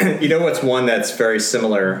 You know what's one that's very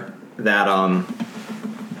similar that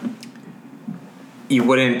you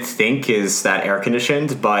wouldn't think is that air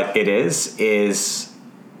conditioned, but it is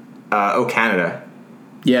O Canada.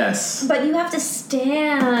 Yes. But you have to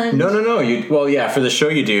stand. No. For the show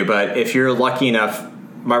you do, but if you're lucky enough,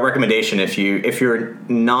 my recommendation, if you're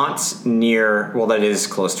not near, that is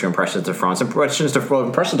close to Impressions de France. Impressions de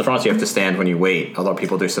France, you have to stand when you wait, although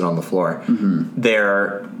people do sit on the floor. Mm-hmm.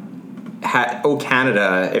 O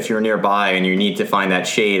Canada, if you're nearby and you need to find that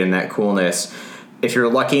shade and that coolness, if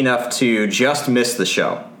you're lucky enough to just miss the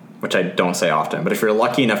show, which I don't say often, but if you're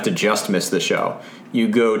lucky enough to just miss the show, you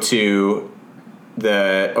go to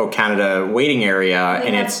the O Canada waiting area,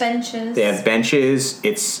 They have benches.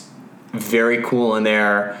 It's very cool in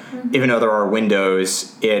there. Mm-hmm. Even though there are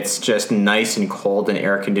windows, it's just nice and cold and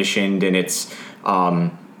air conditioned, and it's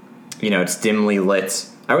it's dimly lit.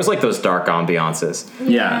 I always like those dark ambiances.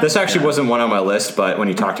 Yeah. This actually wasn't one on my list, but when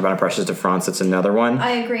you talked about Impressions de France, it's another one.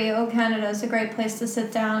 I agree. O Canada is a great place to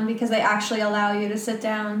sit down because they actually allow you to sit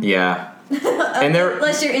down. Yeah. And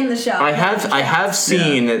unless you're in the shop. I have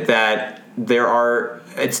seen that there are.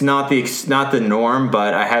 It's not the norm,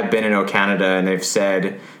 but I have been in O Canada and they've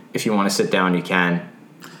said if you want to sit down, you can.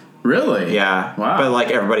 Really? Yeah. Wow.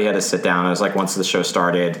 But everybody had to sit down. It was once the show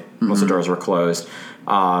started, once the doors were closed.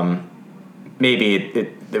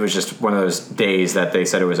 Maybe it was just one of those days that they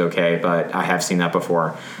said it was okay, but I have seen that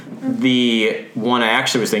before. The one I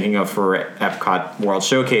actually was thinking of for Epcot World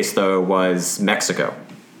Showcase, though, was Mexico.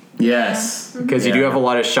 Yes. Because you do have a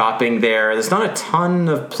lot of shopping there. There's not a ton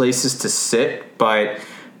of places to sit, but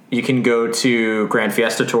you can go to Grand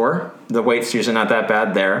Fiesta Tour. The wait's usually not that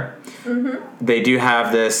bad there. They do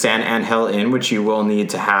have the San Angel Inn, which you will need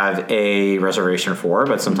to have a reservation for,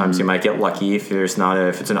 but sometimes you might get lucky if it's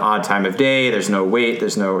an odd time of day, there's no wait,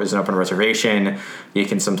 there's an open reservation. You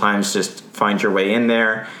can sometimes just find your way in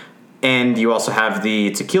there. And you also have the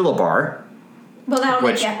tequila bar. Well, that'll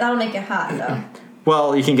make it hot, though.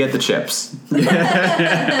 Well, you can get the chips. You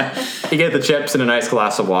get the chips and a nice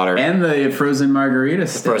glass of water. And the frozen margarita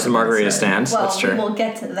stand. Frozen margarita stands. Well, That's true. we'll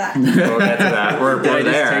get to that. We'll get to that. We're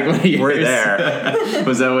there. We're there.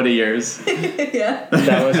 Was that one of yours? Yeah.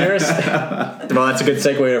 That was yours? Well, that's a good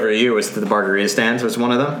segue over to you. Was the margarita stands was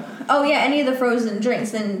one of them? Oh, yeah, any of the frozen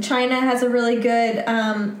drinks. And China has a really good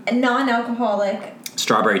non-alcoholic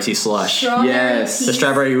Strawberry tea slush. Yes. tea. The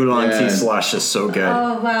strawberry oolong tea slush is so good.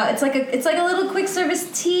 Oh, wow. It's like a little quick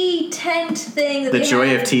service tea tent thing. That The they Joy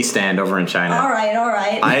have. of Tea stand over in China. All right.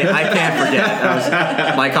 I can't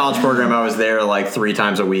forget. My college program, I was there like 3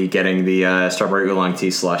 times a week getting the strawberry oolong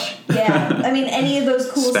tea slush. Yeah. I mean, any of those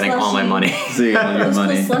cool Spending all my money. Those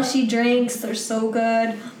cool slushy drinks, they're so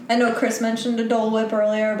good. I know Chris mentioned a Dole Whip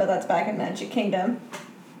earlier, but that's back in Magic Kingdom.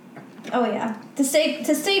 Oh yeah, to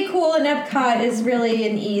stay cool in Epcot is really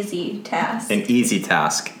an easy task. An easy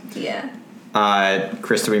task. Yeah.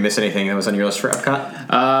 Chris, did we miss anything that was on your list for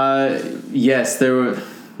Epcot? Yes, there were.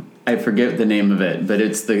 I forget the name of it, but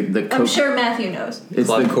it's the. I'm sure Matthew knows. It's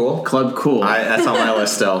Club Cool. Club Cool. That's on my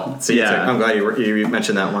list still. So Yeah. I'm glad you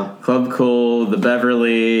mentioned that one. Club Cool, the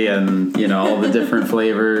Beverly, and all the different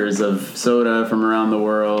flavors of soda from around the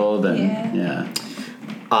world, and yeah.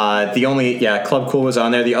 Club Cool was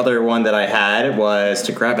on there. The other one that I had was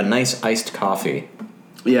to grab a nice iced coffee.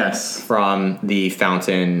 Yes. From the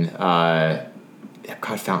Fountain,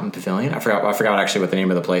 Epcot Fountain Pavilion. I forgot actually what the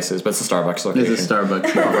name of the place is, but it's a Starbucks location. It's a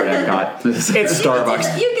Starbucks over at Epcot. It's Starbucks.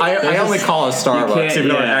 I only call it Starbucks, even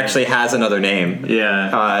though it actually has another name.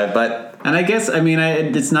 Yeah. And I guess,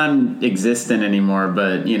 it's not existent anymore,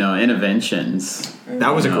 but, Innovations.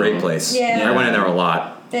 That was a great place. Yeah. I went in there a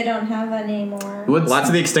lot. They don't have that anymore. Lots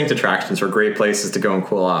of the extinct attractions were great places to go and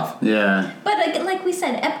cool off. Yeah. But like we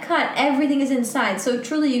said, Epcot, everything is inside, so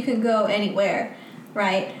truly you can go anywhere,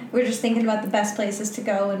 right? We're just thinking about the best places to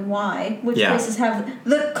go and why. Which places have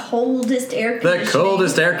the coldest air conditioning? The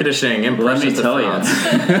coldest air conditioning. Let me tell you.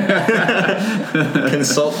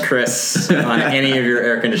 Consult Chris on any of your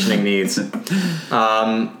air conditioning needs.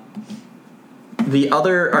 All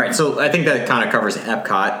right, so I think that kind of covers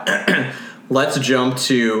Epcot. Let's jump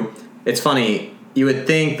to. It's funny. You would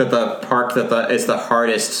think that the park that is the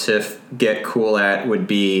hardest to get cool at would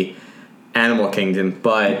be Animal Kingdom,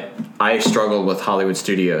 but I struggled with Hollywood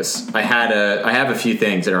Studios. I have a few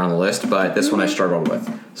things that are on the list, but this one I struggled with.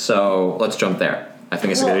 So let's jump there. I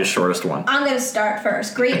think it's going to be the shortest one. I'm going to start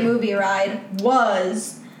first. Great Movie Ride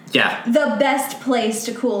was the best place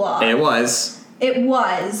to cool off. It was. It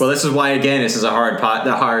was. Well, this is why, again, this is a hard part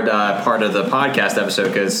of the podcast episode,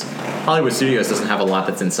 because Hollywood Studios doesn't have a lot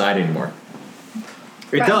that's inside anymore.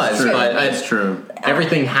 It does, but it's true.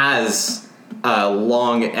 Everything has a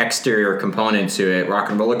long exterior component to it. Rock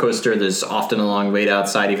and Roller Coaster, there's often a long wait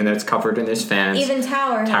outside, even though it's covered and there's fans. Even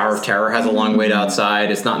Tower of Terror has a long wait outside.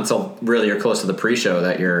 It's not until really you're close to the pre-show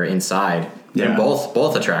that you're inside. Yeah. In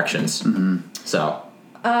both attractions. Mm-hmm. So.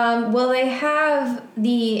 Well, they have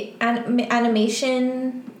the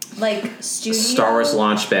animation studio. Star Wars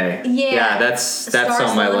Launch Bay. Yeah, that's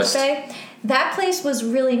on my list. Bay. That place was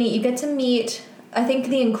really neat. You get to meet. I think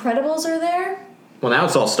the Incredibles are there. Well, now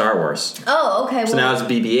it's all Star Wars. Oh, okay. So now it's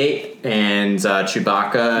BB-8 and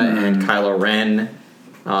Chewbacca and Kylo Ren.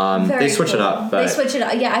 They switch it up. They switch it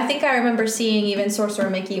up. Yeah, I think I remember seeing even Sorcerer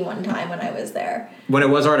Mickey one time when I was there. When it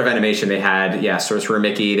was Art of Animation, they had Sorcerer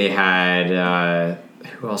Mickey. They had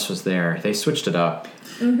who else was there? They switched it up.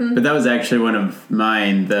 Mm-hmm. But that was actually one of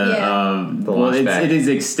mine. It is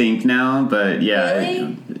extinct now, but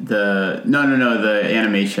really? The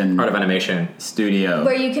animation Art of Animation studio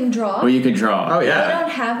where you can draw. Oh yeah. They don't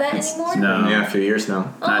have that anymore. No, a few years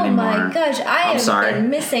now. Not anymore. My gosh, I have been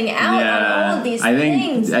missing out on all of these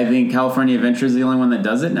things. I think California Adventure is the only one that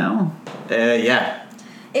does it now. Yeah.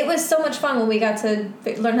 It was so much fun when we got to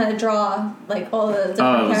learn how to draw all the different characters.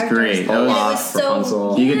 Oh, it was great. It was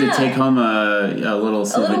so. You get to take home a little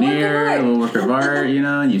souvenir, a little work of art.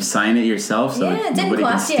 You sign it yourself, so it didn't nobody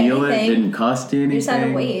can cost you steal anything. it. It didn't cost you anything. You just had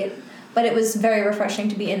to wait, but it was very refreshing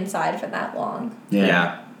to be inside for that long.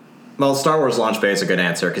 Yeah. Well, Star Wars Launch Bay is a good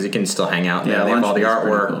answer because you can still hang out there. They have all the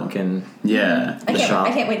artwork and I shop.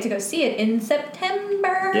 can't wait to go see it in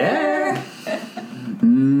September. Yeah.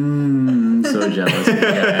 So jealous of you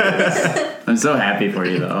guys. I'm so happy for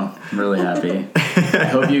you, though. I'm really happy. I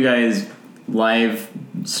hope you guys live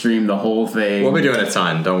stream the whole thing. We'll be doing a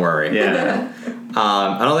ton. Don't worry. Yeah.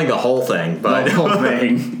 I don't think the whole thing, but The whole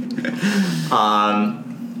thing.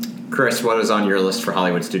 Chris, what was on your list for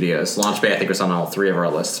Hollywood Studios? Launch Bay, I think, was on all three of our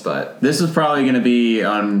lists, but This was probably going to be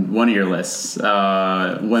on one of your lists.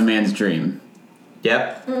 One Man's Dream.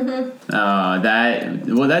 yep.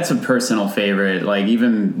 That's a personal favorite. Like,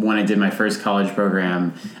 even when I did my first college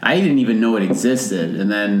program, I didn't even know it existed. And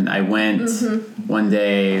then I went one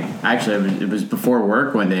day. Actually, it was before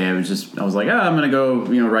work one day. I was like, I'm gonna go,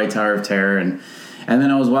 write Tower of Terror, and then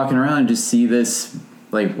I was walking around and just see this.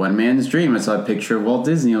 Like, One Man's Dream. I saw a picture of Walt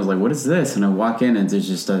Disney. I was like, what is this? And I walk in and there's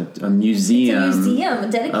just a museum. It's a museum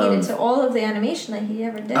dedicated to all of the animation that he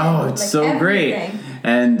ever did. Oh, it's so everything. great.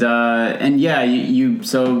 And yeah,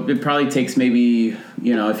 so it probably takes maybe,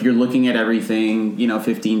 if you're looking at everything,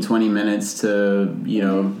 15, 20 minutes to,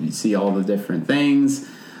 see all the different things,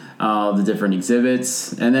 the different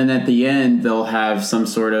exhibits. And then at the end, they'll have some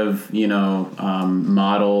sort of,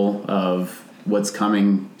 model of what's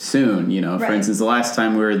coming soon, Right. For instance, the last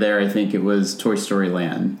time we were there, I think it was Toy Story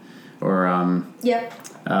Land, or Yep.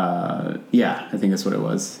 yeah, I think that's what it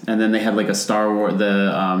was. And then they had like a Star Wars,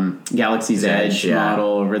 the Galaxy's Edge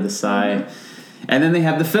model over the side. And then they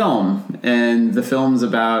have the film, and the film's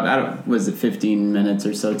about, was it 15 minutes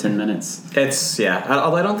or so, 10 minutes? It's,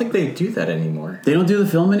 although I don't think they do that anymore. They don't do the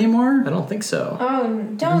film anymore? I don't think so. Oh,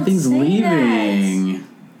 don't Everything's say leaving. that.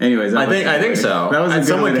 Anyways, I think so. That was a good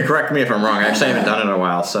someone way can correct me if I'm wrong. I actually haven't done it in a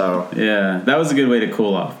while, so Yeah, that was a good way to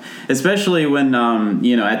cool off. Especially when,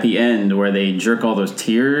 at the end where they jerk all those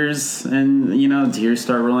tears and, tears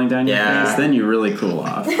start rolling down your face, then you really cool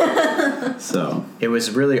off. So it was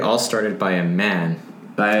really all started by a man.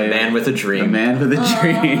 A man with a dream. A man with a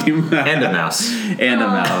dream. And a mouse. And a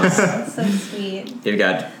mouse. That's so sweet. You've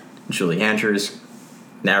got Julie Andrews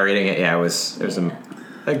narrating it. Yeah, it was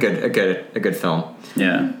a good film.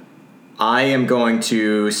 Yeah. I am going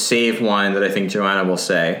to save one that I think Joanna will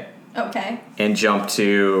say. Okay. And jump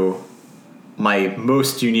to my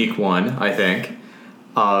most unique one, I think,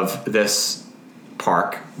 of this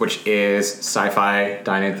park, which is Sci-Fi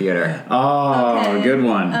Dine-In Theater. Oh, Okay. good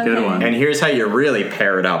one. Okay. Good one. And here's how you really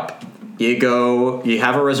pair it up. You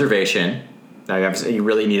have a reservation. You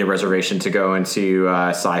really need a reservation to go into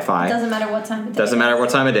Sci-Fi. Doesn't matter what time of day. Doesn't matter what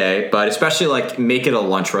time of day, but especially make it a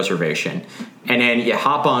lunch reservation. And then you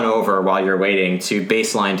hop on over while you're waiting to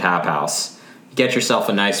Baseline Tap House. Get yourself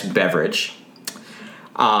a nice beverage.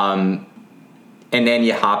 And then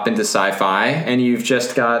you hop into Sci-Fi, and you've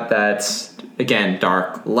just got that, again,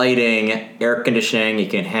 dark lighting, air conditioning. You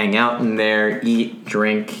can hang out in there, eat,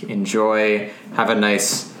 drink, enjoy, have a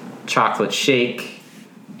nice chocolate shake,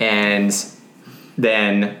 and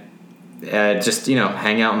then just,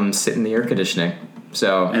 hang out and sit in the air conditioning.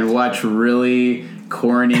 And watch really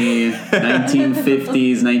corny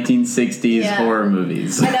 1950s, 1960s horror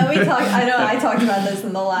movies. I talked about this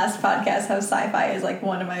in the last podcast, how Sci-Fi is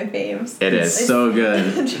one of my faves. It is. It's so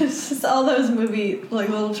good. just all those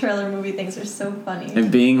little trailer movie things are so funny. And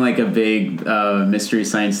being a big Mystery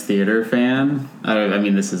Science Theater fan, I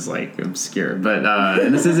mean, this is obscure, but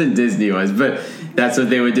and this isn't Disney-wise, but that's what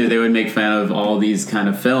they would do. They would make fun of all these kind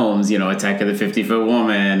of films, Attack of the 50-Foot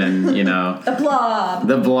Woman, and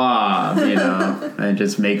The Blob, and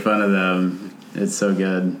just make fun of them. It's so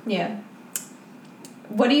good. Yeah.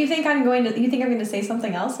 What do you think I'm going to? You think I'm going to say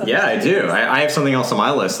something else? Yeah, I do. I have something else on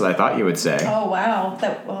my list that I thought you would say. Oh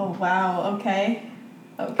wow! Okay.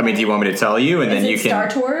 I mean, do you want me to tell you, and then you can? Star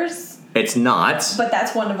Tours. It's not. But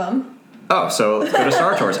that's one of them. Oh, so let's go to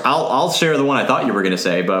Star Tours. I'll share the one I thought you were going to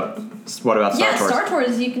say, but what about Star Tours? Yeah, Star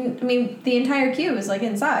Tours. You can. I mean, the entire queue is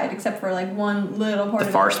inside, except for one little part.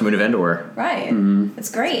 The Forest Moon of Endor. Right. Mm-hmm.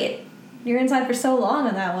 It's great. You're inside for so long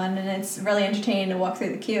in that one, and it's really entertaining to walk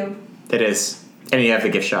through the queue. It is, and you have the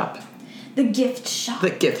gift shop. The gift shop.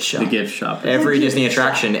 The gift shop. The gift shop. Every Disney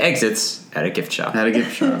attraction exits at a gift shop. At a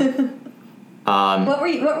gift shop. What were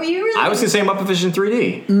you really? I was going to say Muppet Vision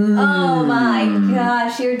 3D. Oh my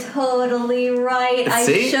gosh, you're totally right.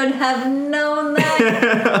 See? I should have known that.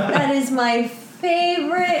 That is my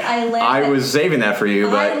favorite. I was saving that for you,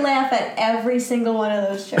 but I laugh at every single one of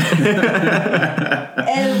those shows.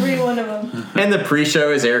 Every one of them. And the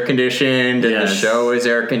pre-show is air conditioned, and the Yes. show is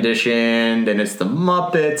air conditioned, and it's the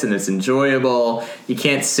Muppets, and it's enjoyable. You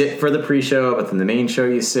can't sit for the pre-show, but then the main show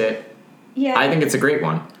you sit. Yeah. I think it's a great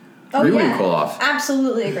one. Oh, really yeah. cool off.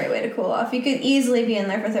 Absolutely a great way to cool off. You could easily be in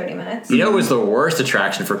there for 30 minutes. You know what was the worst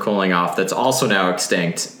attraction for cooling off that's also now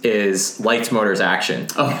extinct is Lights Motors Action.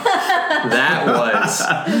 Oh. That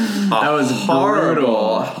was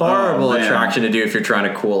horrible attraction to do if you're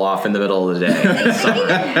trying to cool off in the middle of the day. They even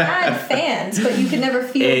had fans, but you could never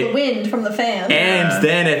feel the wind from the fans. And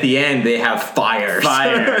then at the end, they have fires.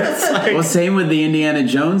 Well, same with the Indiana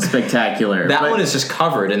Jones Spectacular. That one is just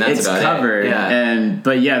covered, and that's about it. It's covered,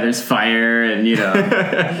 yeah. There's fire,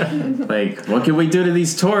 and like, what can we do to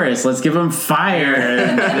these tourists? Let's give them fire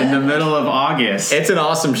in the middle of August. It's an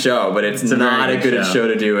awesome show, but it's not a good show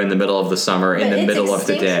to do in the middle of the summer, in the middle of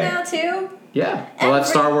the day. Now too? Yeah. Well, that's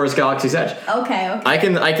Star Wars Galaxy's Edge. Okay. I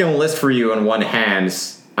can list for you on one hand,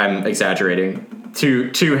 I'm exaggerating,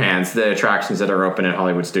 two hands, the attractions that are open at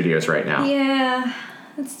Hollywood Studios right now. Yeah,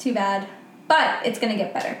 that's too bad. But it's going to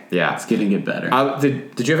get better. Yeah, it's going to get better.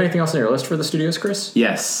 Did you have anything else on your list for the studios, Chris?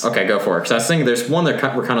 Yes. Okay, go for it. Because I was thinking there's one that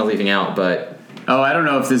we're kind of leaving out, but... Oh, I don't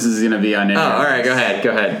know if this is going to be on any. Oh, all right, go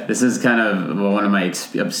ahead. This is kind of one of my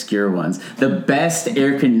obscure ones. The best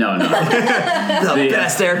air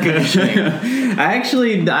best air conditioning. I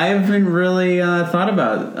haven't really thought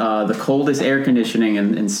about the coldest air conditioning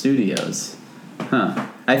in studios. Huh.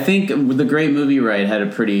 I think the Great Movie Ride had a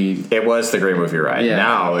pretty... It was the Great Movie Ride. Yeah.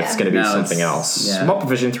 Now it's going to be something else. Yeah.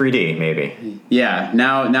 Muppet-Vision 3D, maybe. Yeah,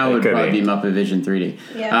 now it would probably be Muppet-Vision 3D.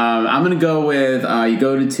 Yeah. I'm going to go with, you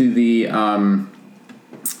go to the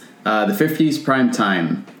 50s prime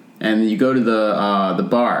time, and you go to the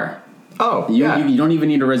bar. Oh, you don't even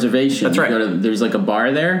need a reservation. That's right. There's like a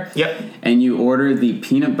bar there. Yep. And you order the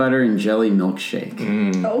peanut butter and jelly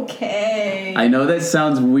milkshake. Okay. I know that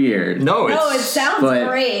sounds weird. No, it sounds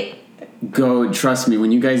great. Trust me,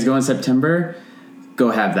 when you guys go in September,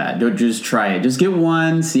 go have that. Don't just try it. Just get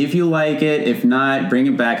one, see if you like it. If not, bring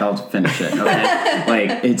it back. I'll finish it. Okay?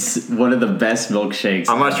 Like, it's one of the best milkshakes.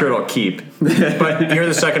 I'm not sure it'll keep, but you're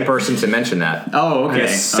the second person to mention that. Oh, okay. On a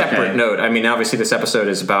separate note. I mean, obviously this episode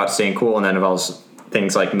is about staying cool, and that involves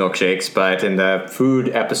things like milkshakes. But in the food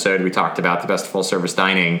episode, we talked about the best full-service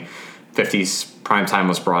dining. 50s primetime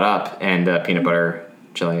was brought up, and peanut butter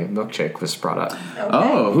jelly milkshake was brought up. Okay.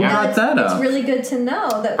 Oh, who brought that up? It's really good to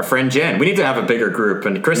know that Our friend Jen. We need to have a bigger group,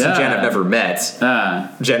 and Chris and Jen have never met.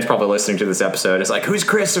 Jen's probably listening to this episode. It's like, who's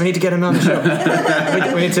Chris? We need to get him on the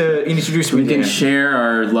show. we need to introduce him. We can share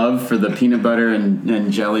our love for the peanut butter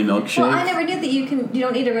and jelly milkshake. Well, I never knew that you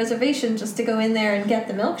don't need a reservation just to go in there and get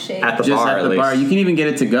the milkshake. At the bar. You can even get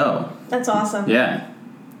it to go. That's awesome. Yeah.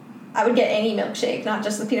 I would get any milkshake, not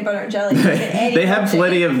just the peanut butter and jelly. They have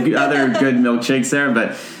plenty of other good milkshakes there,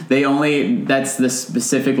 but that's the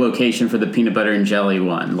specific location for the peanut butter and jelly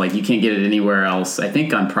one. Like, you can't get it anywhere else, I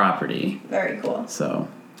think, on property. Very cool. So,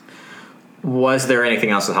 was there anything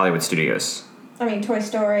else at Hollywood Studios? I mean, Toy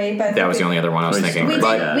Story, but... That was the only other one I was thinking. We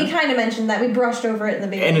kind of mentioned that. We brushed over it in the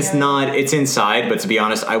beginning. And it's inside, but to be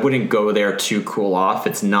honest, I wouldn't go there to cool off.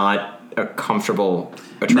 It's not a comfortable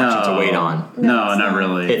attraction to wait on. No, not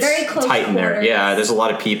really. It's very close tight in there. Yeah, there's a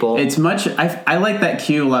lot of people. It's much... I like that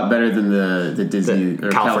queue a lot better than the Disney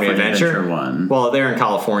or California Adventure one. Well, there in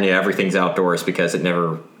California, everything's outdoors because it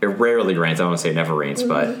rarely rains. I don't want to say it never rains,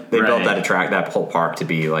 but they built that whole park to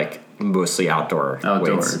be like mostly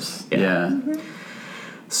outdoors. Yeah. Mm-hmm.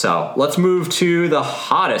 So let's move to the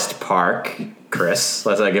hottest park. Chris,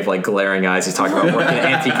 let's not give like glaring eyes. He's talking about working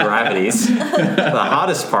anti-gravities. The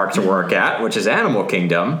hottest park to work at, which is Animal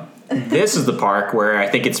Kingdom. This is the park where I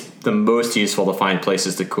think it's the most useful to find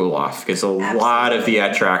places to cool off because lot of the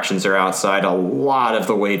attractions are outside. A lot of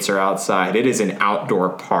the waits are outside. It is an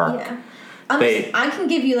outdoor park. Yeah. I can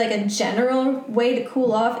give you like a general way to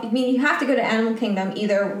cool off. I mean, you have to go to Animal Kingdom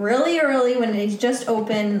either really early when it's just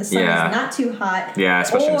open and the sun is not too hot. Yeah,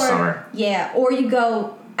 especially in the summer. Yeah, or you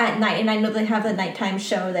go at night, and I know they have the nighttime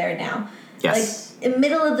show there now. Yes. Like, in the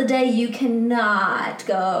middle of the day, you cannot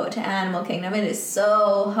go to Animal Kingdom. It is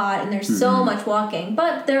so hot, and there's so much walking.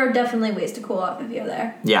 But there are definitely ways to cool off if you're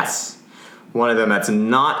there. Yes. One of them that's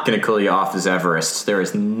not going to cool you off is Everest. There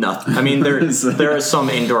is nothing. I mean, there are some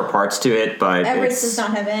indoor parts to it, but Everest does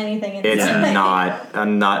not have anything in it. It's not.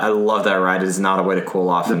 I love that ride. It is not a way to cool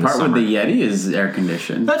off. The part with the Yeti is air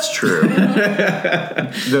conditioned. That's true.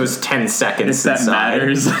 Those 10 seconds that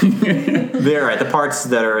matters. They're right. The parts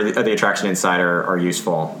that are the attraction inside are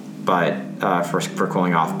useful, but for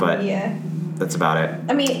cooling off. But yeah. That's about it.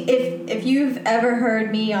 I mean, if you've ever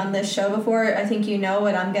heard me on this show before, I think you know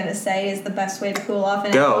what I'm going to say is the best way to cool off.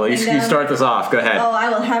 Go. You start this off. Go ahead. Oh, I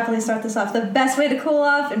will happily start this off. The best way to cool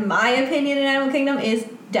off, in my opinion, in Animal Kingdom is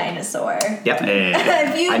Dinosaur. Yep. Hey.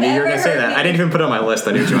 I knew you were going to say that. I didn't even put it on my list.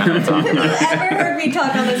 I knew you were going to talk If about you it. ever heard me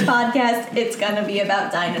talk on this podcast, it's gonna be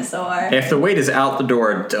about Dinosaur. If the wait is out the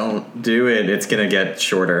door, don't do it. It's going to get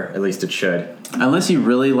shorter. At least it should. Unless you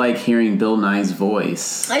really like hearing Bill Nye's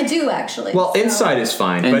voice. I do actually. Well, so- inside is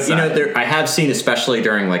fine. But, you know, Inside. I have seen, especially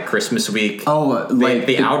during, like, Christmas week, Oh, like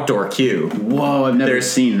the outdoor queue. Whoa, I've never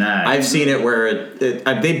seen that. I've seen it where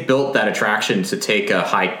they built that attraction to take a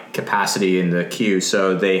high capacity in the queue,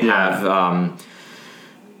 so they have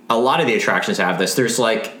a lot of the attractions have this. There's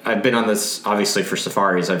like I've been on this obviously for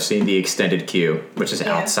safaris. I've seen the extended queue, which is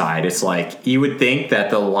outside. It's like you would think that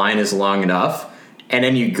the line is long enough, and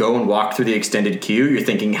then you go and walk through the extended queue. You're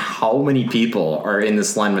thinking how many people are in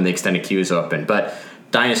this line when the extended queue is open, but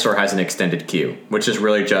Dinosaur has an extended queue, which is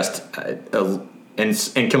really just in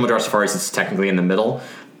Kilimanjaro Safaris, it's technically in the middle,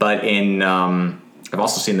 but in I've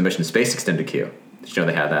also seen the Mission Space extended queue. Did you know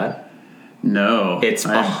they had that? No. It's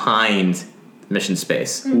behind Mission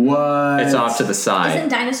Space. What? It's off to the side. Isn't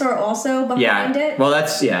Dinosaur also behind it? Well,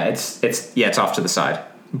 it's off to the side.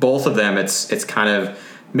 Both of them, it's kind of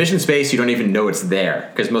Mission Space. You don't even know it's there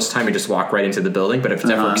because most of the time you just walk right into the building. But if it's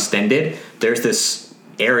ever extended, there's this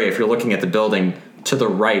area. If you're looking at the building to the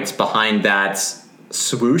right, behind that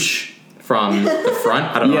swoosh from the front.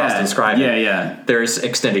 I don't know how else to describe it. Yeah. There's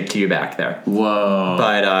extended queue back there. Whoa.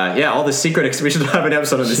 But all the secret. We should have an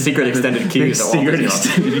episode on the secret extended queues. Secret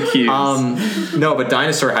extended queues. No, but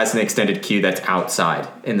Dinosaur has an extended queue that's outside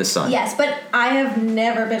in the sun. Yes, but I have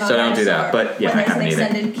never been on So don't Dinosaur do that, but, yeah, when I there's an haven't either.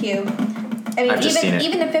 extended queue. I mean, I've just seen it.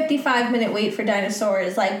 even a 55-minute wait for Dinosaur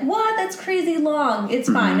is like, what? That's crazy long. It's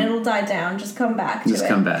fine. It'll die down. Just come back to it. Just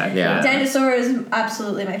come back. Yeah. Dinosaur is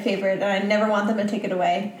absolutely my favorite, and I never want them to take it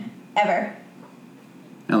away. Ever.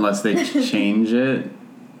 Unless they change it.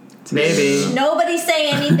 Maybe. Nobody say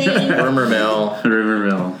anything. Rumor mill.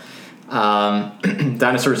 Riverville.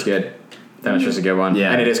 Dinosaur's good. Dinosaur's a good one.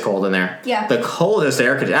 Yeah. And it is cold in there. Yeah. The coldest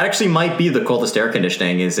air conditioning. Actually might be the coldest air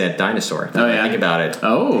conditioning is at Dinosaur. Oh, yeah? Think about it.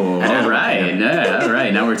 Oh, I don't all right. know. Yeah, all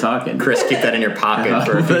right. Now we're talking. Chris, keep that in your pocket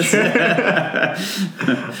for a future.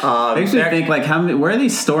 I actually think like where are they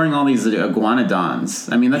storing all these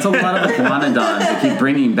iguanodons? I mean, that's a lot of iguanodons they keep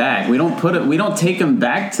bringing back. We don't take them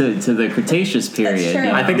back to the Cretaceous period. true. you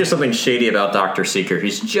know? I think there's something shady about Dr. Seeker.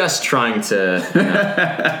 He's just trying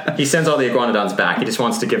to... he sends all the iguanodons back. He just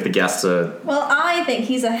wants to give the guests a... Well, I think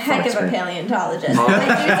he's a heck of a paleontologist.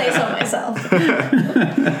 I do say so myself.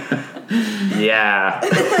 Yeah.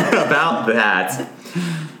 About that.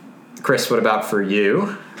 Chris, what about for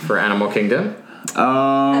you? For Animal Kingdom?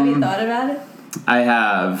 Have you thought about it? I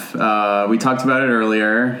have. We talked about it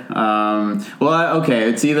earlier. Okay,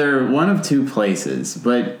 it's either one of two places,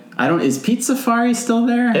 but I don't. Is Pizza Safari still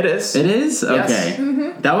there? It is. It is? Yes.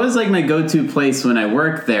 Okay. That was like my go-to place when I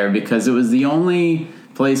worked there because it was the only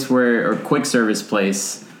place or quick service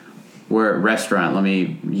place restaurant, let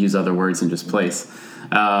me use other words than just place,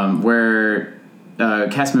 where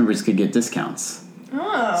cast members could get discounts.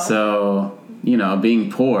 Oh. So,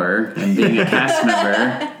 being poor and being a cast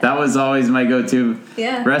member, that was always my go-to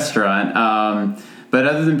restaurant. But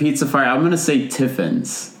other than Pizza Safari, I'm going to say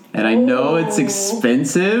Tiffin's. And I know it's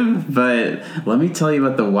expensive, but let me tell you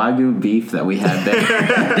about the Wagyu beef that we had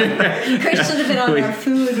there. Chris should have been on our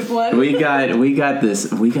food one. We got this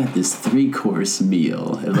 3-course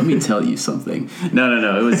meal. And let me tell you something.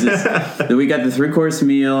 No. It was just we got the 3-course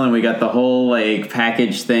meal and we got the whole like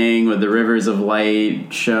package thing with the Rivers of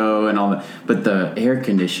Light show and all that. But the air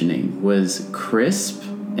conditioning was crisp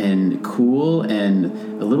and cool and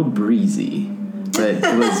a little breezy. But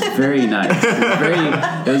it was very nice.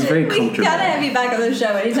 It was very comfortable. We gotta have you back on the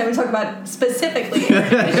show anytime we talk about specifically air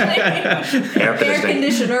conditioning. Air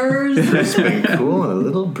conditioners. It's been cool and a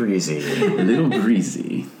little breezy. A little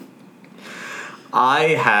breezy. I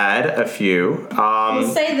had a few.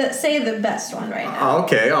 Say the best one right now.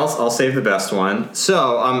 Okay, I'll save the best one.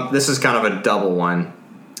 So this is kind of a double one,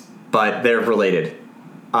 but they're related.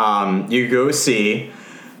 You go see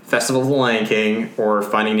Festival of the Lion King or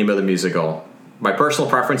Finding Nemo the Musical. My personal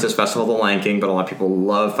preference is Festival of the Lion King, but a lot of people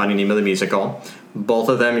love Finding Nemo the Musical. Both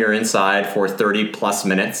of them, you're inside for 30-plus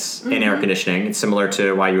minutes in air conditioning. It's similar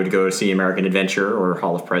to why you would go see American Adventure or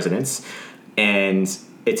Hall of Presidents. And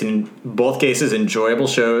it's in both cases enjoyable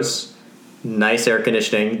shows, nice air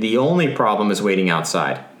conditioning. The only problem is waiting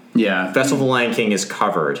outside. Yeah. Festival of the Lion King is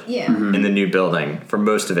covered in the new building for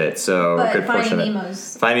most of it, so a good portion of it.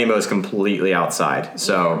 Finding Nemo is completely outside.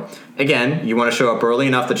 So, again, you want to show up early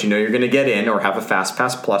enough that you know you're going to get in or have a Fast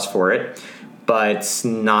Pass Plus for it, but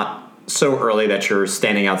not so early that you're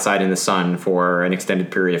standing outside in the sun for an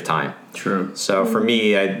extended period of time. True. So, for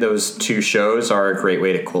me, those two shows are a great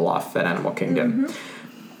way to cool off at Animal Kingdom.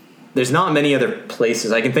 there's not many other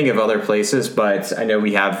places. I can think of other places, but I know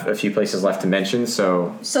we have a few places left to mention.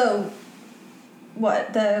 So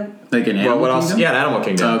what the? Like an Animal what else? Kingdom? Yeah, an Animal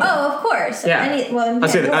Kingdom. Okay. Oh, of course. Yeah. In I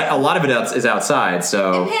say Pandora. a lot of it is outside.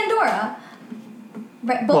 So In Pandora,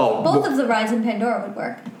 right? Both of the rides in Pandora would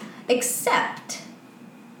work, except.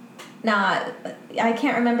 I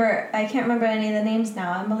can't remember any of the names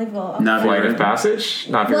now. Unbelievable. Not Flight of Passage,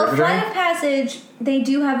 not well, River Flight Journey? of Passage, they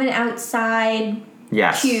do have an outside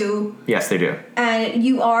queue. Yes, they do. And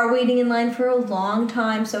you are waiting in line for a long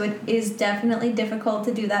time, so it is definitely difficult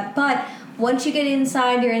to do that. But once you get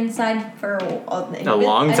inside, you're inside for A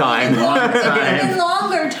long time. An even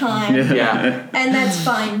longer time. Yeah. And that's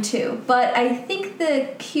fine too. But I think the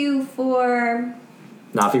queue for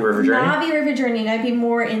Navi River Journey. Navi River Journey might be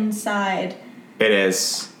more inside. It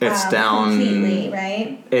is. It's down completely,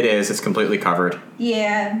 right? It is. It's completely covered.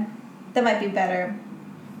 Yeah, that might be better.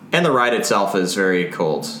 And the ride itself is very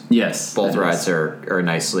cold. Yes. Both rides are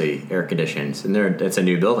nicely air conditioned, and it's a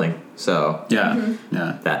new building, so Yeah.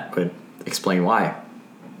 Yeah. that would explain why.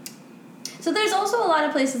 So there's also a lot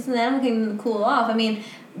of places in the Animal Kingdom to cool off. I mean,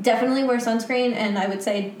 definitely wear sunscreen, and I would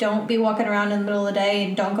say don't be walking around in the middle of the day,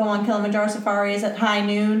 and don't go on Kilimanjaro safaris at high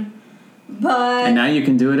noon. But And now you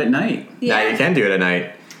can do it at night. Now you can do it at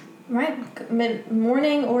night. Right,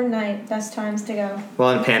 morning or night, best times to go.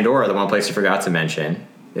 Well, in Pandora, the one place you forgot to mention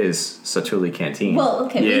is Satuli Canteen. Well,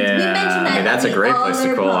 okay, we mentioned that. I mean, that's a great place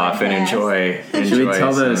to cool off and enjoy. Should we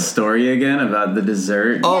tell the story again about the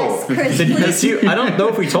dessert? Oh, Yes, Chris, please. I don't know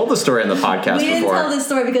if we told the story on the podcast We didn't before. tell this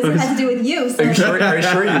story because it had to do with you. So Are you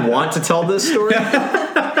sure you want to tell this story?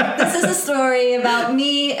 this is a story about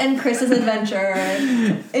me and Chris's adventure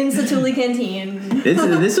in Satuli Canteen.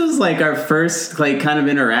 This was like our first like kind of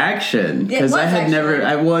interaction because I had never.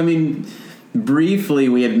 Briefly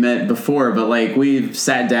we had met before, but like we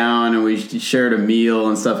sat down and we shared a meal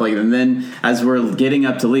and stuff like that. And then as we're getting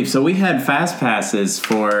up to leave, so we had fast passes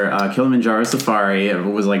for Kilimanjaro Safari. It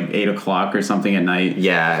was like 8 o'clock or something at night.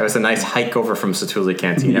 Yeah, it was a nice hike over from Satuli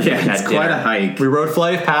Canteen. Everybody Yeah, it's had quite dinner. a hike. We rode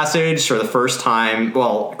Flight of Passage for the first time.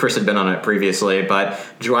 Well, Chris had been on it previously, but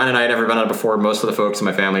Joanne and I had never been on it before. Most of the folks in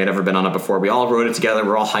my family had never been on it before. We all rode it together.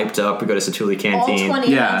 We're all hyped up. We go to Satuli Canteen. All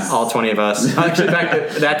 20 Yeah. of us. All 20 of us. Actually,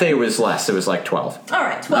 that day it was less. It was like 12. All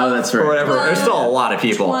right, 12. Oh, that's right. Or whatever. There's still a lot of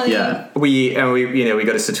people. 20. Yeah. We go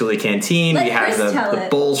to Satuli Canteen. Let we had Chris tell the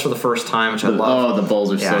it. bowls for the first time, which I love. Oh, the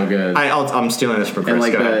bowls are so good. I'm stealing this from Chris. And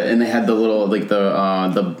like Go ahead. and they had the little like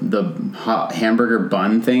the hot hamburger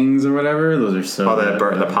bun things or whatever. Those are so good.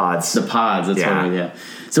 The pods. The pods. That's Yeah. what. Yeah.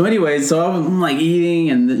 So anyways, so I'm like eating,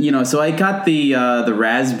 and so I got the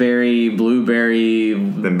raspberry blueberry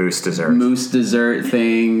The mousse dessert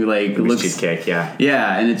thing. Like mousse looks cheesecake. Yeah.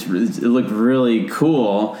 yeah, and it looked really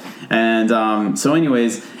cool. And so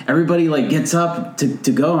anyways, everybody like gets up to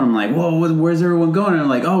go, and I'm like, whoa, where's everyone going? And I'm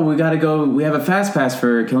like, oh, we gotta go. We have a fast pass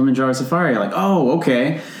for Kilimanjaro Safari. I'm like, oh,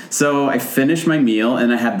 okay. So I finish my meal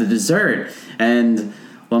and I have the dessert, and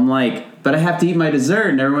I'm like, but I have to eat my dessert,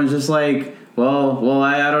 and everyone's just like, well,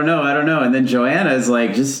 I don't know. And then Joanna is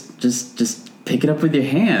like, just pick it up with your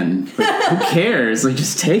hand. Like, who cares? Like,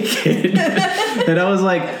 just take it. And I was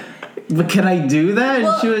like, but can I do that?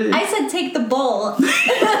 Well, And I said take the bowl.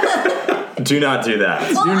 Do not do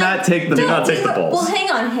that. Well, do not take the bowls. Well, hang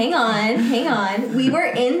on. We were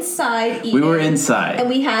inside eating. We were inside. And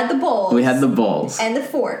we had the bowls. We had the bowls. And the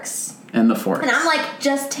forks. And the forks. And I'm like,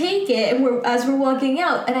 just take it. And as we're walking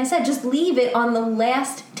out. And I said, just leave it on the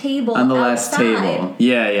last table on the outside. last table.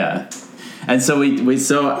 Yeah. And so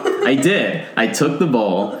I did. I took the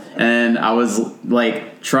bowl and I was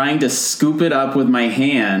like trying to scoop it up with my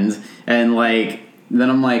hand, and like then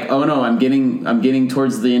I'm like, oh no, I'm getting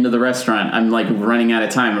towards the end of the restaurant. I'm like running out of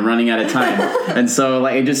time. And so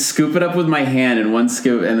like I just scoop it up with my hand in one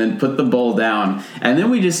scoop and then put the bowl down. And then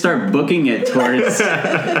we just start booking it towards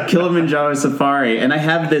Kilimanjaro Safari. And I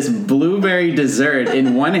have this blueberry dessert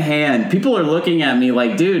in one hand. People are looking at me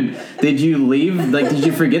like, dude, did you leave? Like, did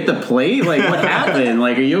you forget the plate? Like, what happened?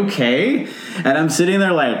 Like, are you okay? And I'm sitting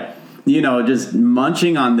there like, just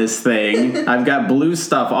munching on this thing. I've got blue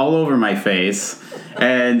stuff all over my face.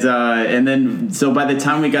 And then, so by the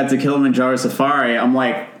time we got to Kilimanjaro Safari, I'm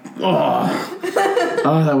like,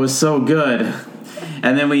 oh, that was so good.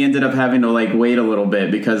 And then we ended up having to like wait a little bit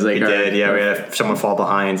because like We did. Yeah, we had someone fall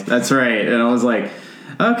behind. That's right. And I was like,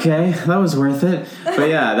 okay, that was worth it. But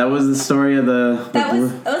yeah, that was the story of That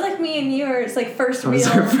was like me and yours, like first that was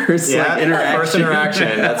real. our first interaction. First interaction.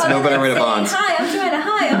 That's no better way to bond. Hi, I'm Joanna.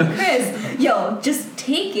 Hi, I'm Chris. Yo, just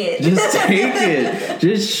take it. Just take it.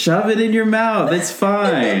 Just shove it in your mouth. It's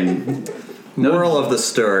fine. Moral of the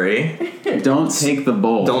story: don't take the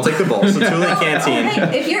bowl. Don't take the bowl. So Thule Canteen.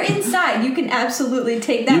 Hey, if you're inside, you can absolutely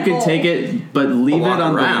take that. You can take it, but leave it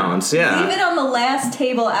on rounds. Yeah. Leave it on the last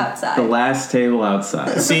table outside. the last table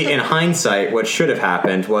outside. See, in hindsight, what should have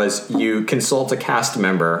happened was you consult a cast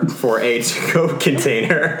member for a to-go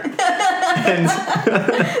container. And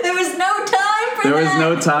there was no time for There was that.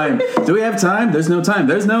 no time. Do we have time? There's no time.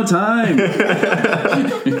 There's no time.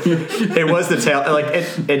 it was the tail, like,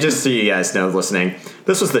 it just so you guys know listening,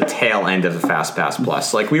 this was the tail end of the Fast Pass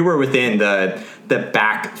Plus. Like, we were within the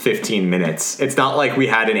back 15 minutes. It's not like we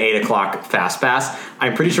had an 8 o'clock Fast Pass.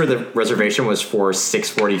 I'm pretty sure the reservation was for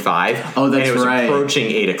 6:45. Oh, that's and it was right.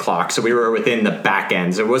 approaching 8 o'clock, so we were within the back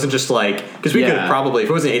end. So it wasn't just like, because we could have probably, if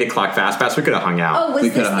it was an 8 o'clock Fast Pass, we could have hung out. Oh,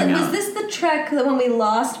 was this the trek that when we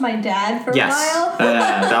lost my dad for a while?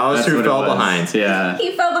 That was who fell behind. Yeah.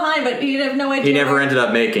 He fell behind, but he have no idea. He never ended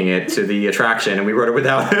up making it to the attraction, and we rode it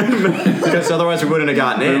without him because otherwise we wouldn't have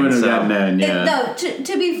gotten in. No,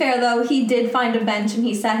 to be fair though, he did find a bench and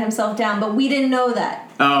he sat himself down, but we didn't know that.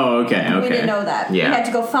 Oh, okay. We didn't know that. Yeah. We had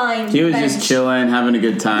to go find. He was bench. just chilling, having a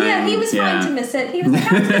good time. Yeah, he was fine to miss it. He was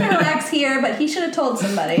like, I was going to relax here, but he should have told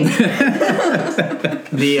somebody.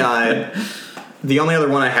 The only other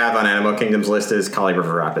one I have on Animal Kingdom's list is Kali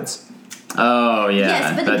River Rapids. Oh, yeah.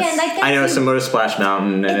 Yes, but again, that gets I know it's a Motor Splash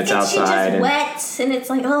Mountain, and it's outside. It's wet, and it's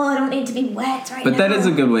like, oh, I don't need to be wet right now. But that is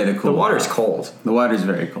a good way to cool. The water's cold. The water's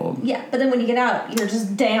very cold. Yeah, but then when you get out, you're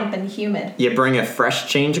just damp and humid. You bring a fresh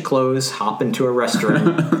change of clothes, hop into a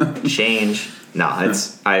restaurant, change. No,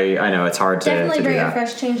 I know it's hard to Definitely to bring do that. a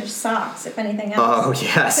fresh change of socks, if anything else. Oh,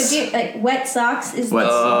 yes. But wet socks is Wet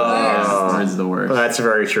the worst. socks is the worst. That's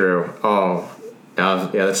very true. Oh, yeah.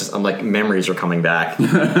 That's just, I'm like, memories are coming back. Even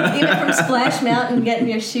from Splash Mountain, getting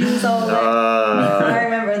your shoes all wet. I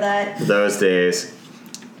remember that. Those days.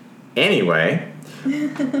 Anyway,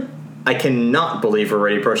 I cannot believe we're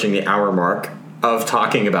already approaching the hour mark of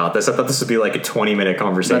talking about this. I thought this would be like a 20-minute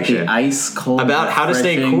conversation. About the ice cold. About how to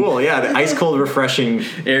stay cool. Yeah, the ice cold, refreshing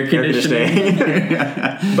air conditioning.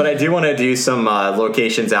 But I do want to do some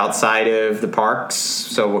locations outside of the parks,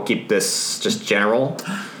 so we'll keep this just general.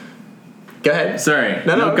 Go ahead. Sorry.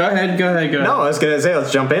 No. Go ahead. No, I was going to say,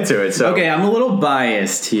 let's jump into it. So. Okay, I'm a little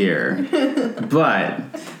biased here, but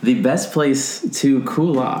the best place to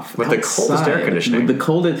cool off with the coldest air conditioning.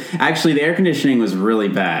 Actually, the air conditioning was really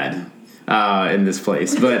bad in this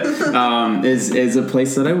place, but is a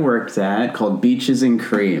place that I worked at called Beaches and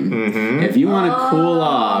Cream. Mm-hmm. If you want to cool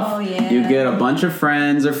off, you get a bunch of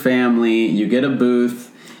friends or family, you get a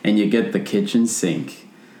booth, and you get the kitchen sink.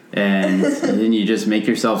 And then you just make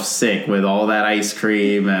yourself sick with all that ice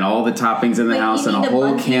cream and all the toppings in the house and a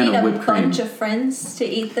whole can of whipped cream. You need a bunch of friends to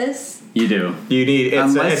eat this? You do. You need,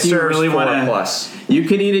 unless you really want to. Plus. You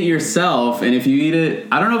can eat it yourself, and if you eat it,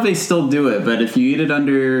 I don't know if they still do it, but if you eat it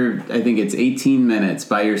under, I think it's 18 minutes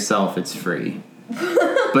by yourself, it's free.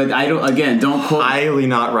 But don't quote. Highly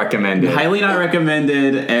not recommended. Highly not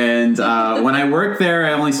recommended. And when I worked there,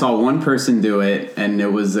 I only saw one person do it, and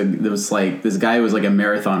it was like this guy was like a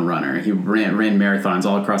marathon runner. He ran marathons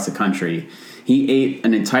all across the country. He ate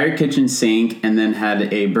an entire kitchen sink and then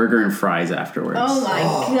had a burger and fries afterwards. Oh my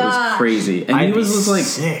god, it was crazy. And he was like,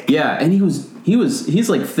 sick. Yeah, and he's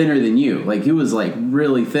like thinner than you. Like he was like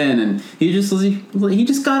really thin, and he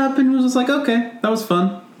just got up and was just like, okay, that was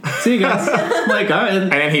fun. See you guys. Like, all right.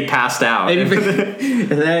 And then he passed out. And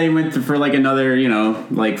then he went for like another,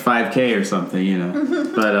 like 5K or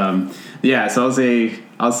something, But yeah, so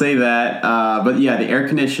I'll say that. But yeah, the air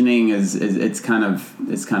conditioning it's kind of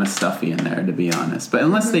stuffy in there, to be honest. But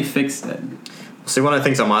unless they fixed it. See, one of the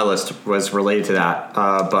things on my list was related to that.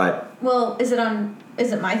 But is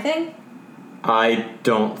it my thing? I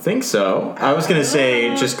don't think so. I was going to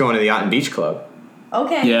say just going to the Yacht and Beach Club.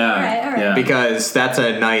 Okay. Yeah. All right. Yeah. Because that's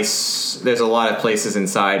there's a lot of places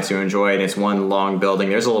inside to enjoy, and it's one long building.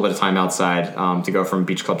 There's a little bit of time outside to go from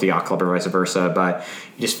Beach Club to Yacht Club or vice versa, but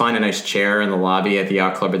you just find a nice chair in the lobby at the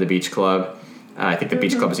Yacht Club or the Beach Club. I think the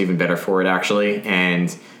Beach Club is even better for it, actually,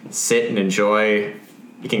 and sit and enjoy.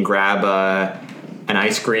 You can grab an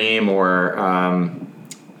ice cream or an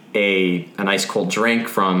ice cold drink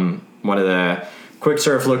from one of the quick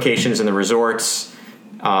serve locations in the resorts,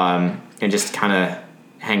 and just kind of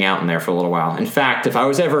hang out in there for a little while. In fact, if I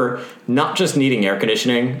was ever not just needing air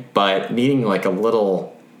conditioning, but needing like a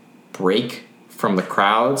little break from the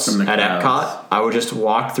crowds at Epcot, I would just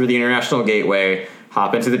walk through the International Gateway,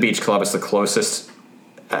 hop into the Beach Club. It's the closest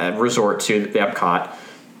resort to the Epcot,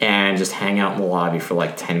 and just hang out in the lobby for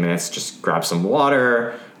like 10 minutes. Just grab some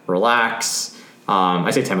water, relax.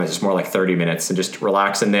 I say 10 minutes, it's more like 30 minutes, and just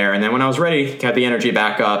relax in there. And then when I was ready, get the energy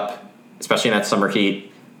back up, especially in that summer heat,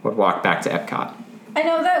 would walk back to Epcot. I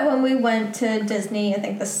know that when we went to Disney, I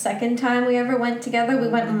think the second time we ever went together, we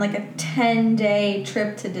went on like a 10-day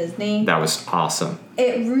trip to Disney. That was awesome.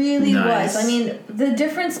 It really Nice. was. I mean, the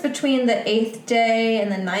difference between the 8th day and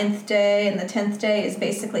the 9th day and the 10th day is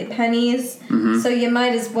basically pennies. So you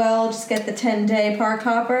might as well just get the 10-day park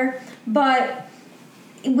hopper. But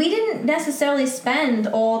we didn't necessarily spend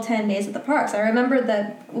all 10 days at the parks. I remember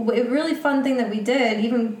that a really fun thing that we did,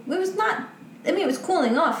 it was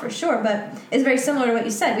cooling off for sure, but it's very similar to what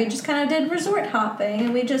you said. We just kind of did resort hopping,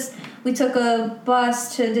 and we took a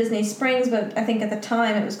bus to Disney Springs, but I think at the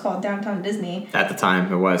time it was called Downtown Disney. At the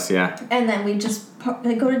time, it was, yeah. And then we just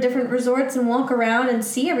go to different resorts and walk around and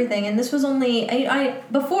see everything. And this was only,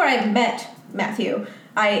 before I met Matthew,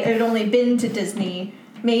 I had only been to Disney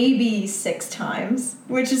maybe 6 times,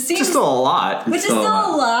 which is Just still a lot. Which is still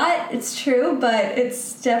a lot, it's true, but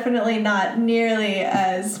it's definitely not nearly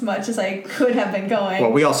as much as I could have been going.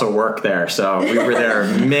 Well, we also work there, so we were there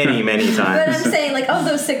many, many times. But I'm saying, like, of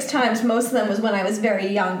those 6 times, most of them was when I was very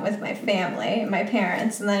young with my family, my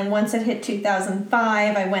parents. And then once it hit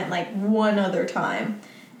 2005, I went, like, one other time.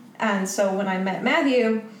 And so when I met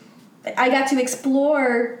Matthew, I got to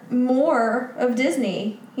explore more of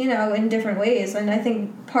Disney, in different ways. And I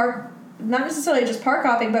think not necessarily just park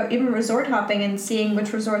hopping, but even resort hopping and seeing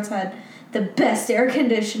which resorts had the best air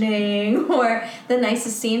conditioning or the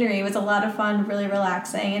nicest scenery was a lot of fun, really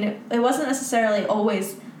relaxing. And it wasn't necessarily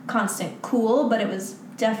always constant cool, but it was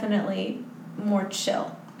definitely more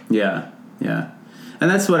chill. Yeah. And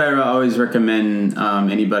that's what I always recommend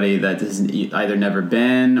anybody that has either never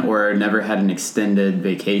been or never had an extended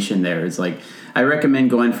vacation there. It's like, I recommend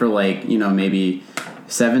going for maybe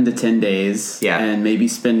 7 to 10 days. Yeah. And maybe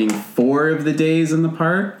spending 4 of the days in the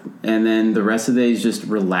park, and then the rest of the days just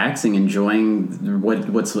relaxing, enjoying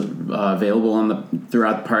what's available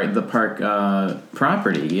throughout the park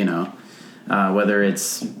property, whether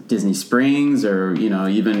it's Disney Springs or,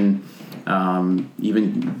 even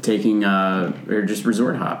taking or just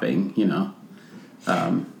resort hopping,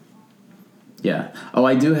 yeah. Oh,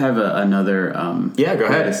 I do have another go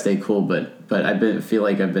ahead. to stay cool, but I feel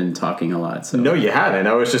like I've been talking a lot. So No, you haven't.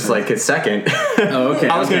 I was just like a second. Oh, okay.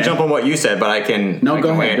 I was going to jump on what you said, but I can. No, I go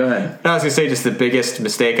can ahead. wait. Go ahead. No, I was going to say just the biggest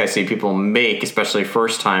mistake I see people make, especially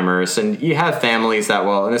first timers, and you have families that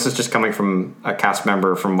will, and this is just coming from a cast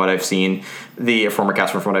member from what I've seen, a former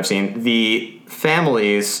cast member from what I've seen, the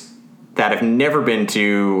families that have never been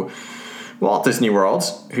to Walt Disney World,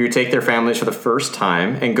 who take their families for the first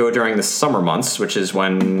time and go during the summer months, which is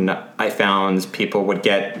when I found people would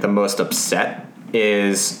get the most upset,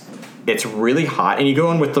 is it's really hot and you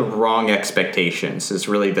go in with the wrong expectations is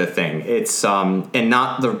really the thing. It's and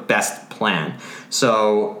not the best plan.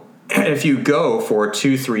 So if you go for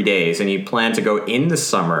 2-3 days and you plan to go in the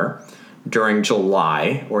summer during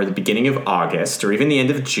July or the beginning of August or even the end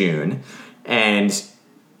of June, and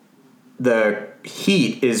the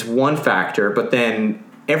heat is one factor, but then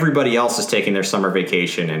everybody else is taking their summer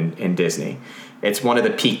vacation in Disney. It's one of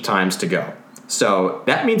the peak times to go. So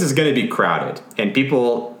that means it's going to be crowded. And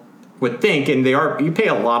people would think, and you pay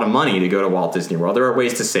a lot of money to go to Walt Disney World. There are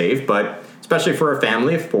ways to save, but especially for a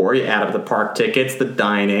family of 4, you add up the park tickets, the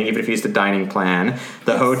dining, even if you use the dining plan,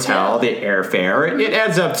 the hotel, the airfare, it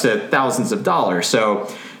adds up to thousands of dollars.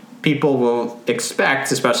 So people will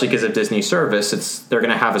expect, especially because of Disney service, they're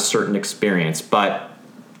going to have a certain experience. But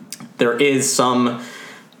there is some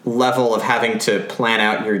level of having to plan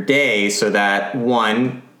out your day so that,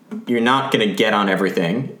 one, you're not going to get on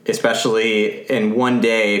everything, especially in one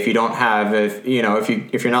day if you don't have, if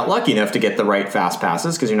you're not lucky enough to get the right fast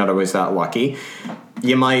passes, because you're not always that lucky.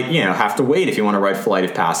 You might, have to wait if you want to ride Flight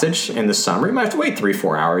of Passage in the summer. You might have to wait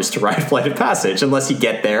 3-4 hours to ride Flight of Passage unless you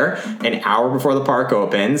get there an hour before the park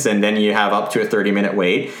opens, and then you have up to a 30-minute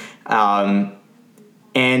wait. And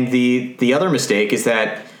the other mistake is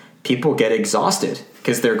that people get exhausted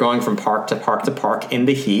because they're going from park to park to park in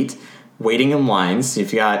the heat, waiting in lines.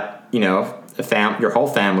 If you got, your whole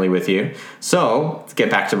family with you. So, to get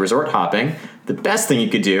back to resort hopping, the best thing you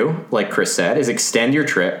could do, like Chris said, is extend your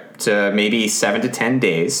trip to maybe 7 to 10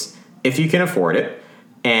 days if you can afford it.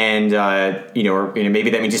 And,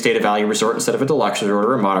 maybe that means you stay at a value resort instead of a deluxe resort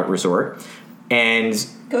or a moderate resort. And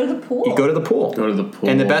go to the pool. You go to the pool. Go to the pool.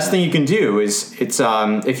 And the best thing you can do is,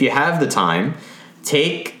 if you have the time,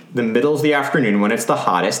 take the middle of the afternoon when it's the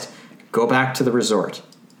hottest, go back to the resort.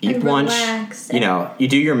 Eat lunch, you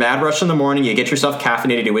do your mad rush in the morning, you get yourself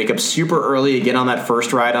caffeinated, you wake up super early, you get on that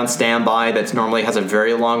first ride on standby that normally has a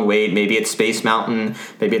very long wait. Maybe it's Space Mountain,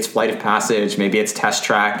 maybe it's Flight of Passage, maybe it's Test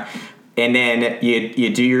Track. And then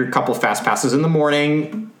you do your couple fast passes in the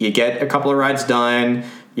morning, you get a couple of rides done,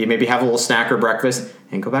 you maybe have a little snack or breakfast,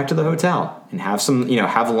 and go back to the hotel and have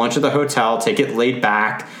have lunch at the hotel, take it laid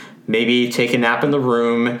back, maybe take a nap in the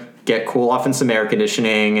room, get cool off in some air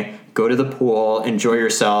conditioning, go to the pool, enjoy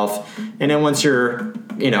yourself. And then once you're,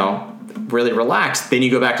 really relaxed, then you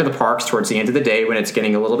go back to the parks towards the end of the day when it's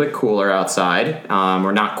getting a little bit cooler outside,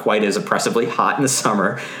 or not quite as oppressively hot in the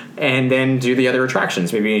summer, and then do the other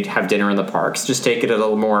attractions. Maybe have dinner in the parks. Just take it at a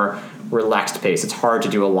little more relaxed pace. It's hard to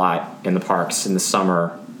do a lot in the parks in the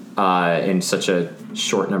summer in such a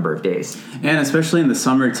short number of days. And especially in the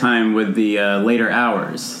summertime with the later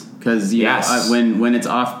hours. Because when it's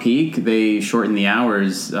off peak, they shorten the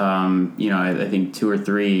hours. I think 2 or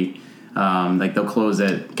 3. They'll close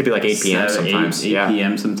at it could be like 8 p.m. sometimes. 8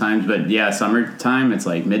 p.m. sometimes. But summertime it's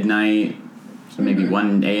like midnight, so maybe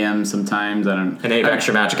 1 a.m. sometimes. And they have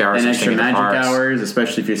extra magic hours. And extra magic hours,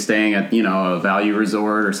 especially if you're staying at a value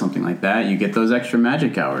resort or something like that. You get those extra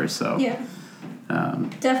magic hours. So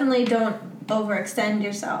definitely don't overextend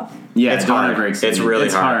yourself. Yeah, it's hard. It's really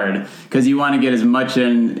hard because you want to get as much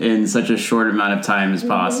in such a short amount of time as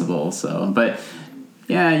possible. So, but.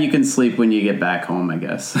 Yeah, you can sleep when you get back home, I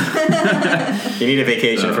guess. You need a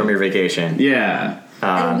vacation from your vacation. Yeah.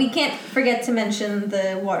 And we can't forget to mention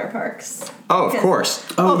the water parks. Oh, of course.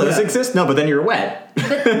 Those exist? No, but then you're wet.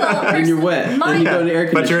 Then you're wet. Then you go to air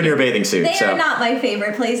conditioning. But you're in your bathing suit. They are not my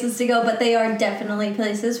favorite places to go, but they are definitely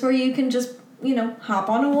places where you can just, hop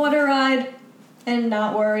on a water ride and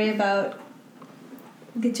not worry about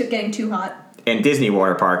getting too hot. And Disney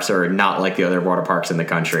water parks are not like the other water parks in the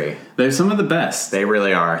country. They're some of the best. They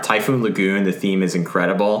really are. Typhoon Lagoon, the theme is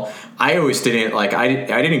incredible. I always didn't I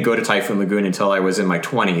didn't go to Typhoon Lagoon until I was in my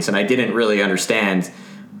 20s, and I didn't really understand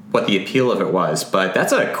what the appeal of it was. But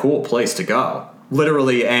that's a cool place to go.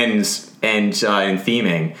 Literally ends in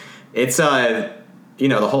theming. It's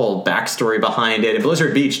the whole backstory behind it, and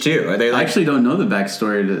Blizzard Beach too. I actually don't know the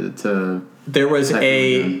backstory to There was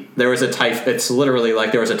a typhoon. It's literally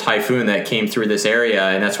like there was a typhoon that came through this area,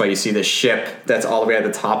 and that's why you see this ship that's all the way at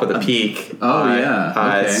the top of the peak.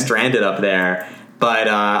 Stranded up there. But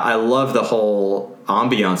I love the whole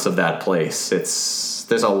ambiance of that place.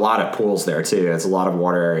 There's a lot of pools there too. There's a lot of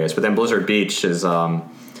water areas. But then Blizzard Beach is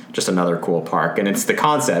just another cool park, and it's the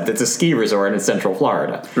concept. It's a ski resort in Central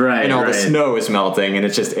Florida, right? And all the snow is melting, and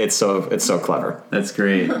it's so clever. That's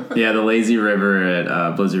great. Yeah, the lazy river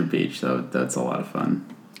at Blizzard Beach. So that's a lot of fun.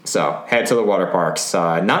 So head to the water parks.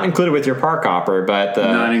 Not included with your park hopper, but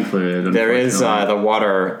not included. There is the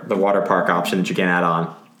water park option that you can add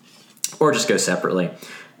on, or just go separately.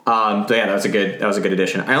 So yeah, that was a good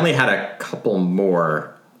addition. I only had a couple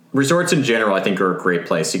more. Resorts in general, I think, are a great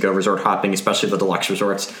place. You go resort hopping, especially the deluxe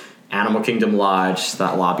resorts. Animal Kingdom Lodge,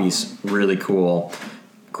 that lobby's really cool.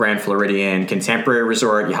 Grand Floridian Contemporary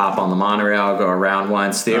Resort, you hop on the monorail, go around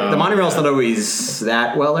once. The monorail's not always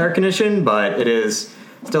that well air conditioned, but it is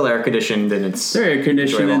still air conditioned, and it's they're air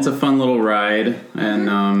conditioned. It's a fun little ride,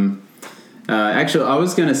 and actually, I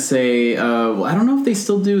was gonna say, I don't know if they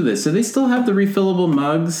still do this. Do they still have the refillable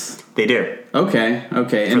mugs? They do. Okay. For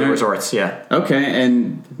the resorts, yeah.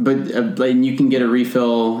 Okay, but you can get a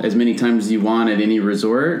refill as many times as you want at any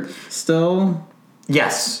resort still?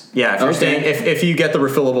 Yes. Yeah, if you're staying, if you get the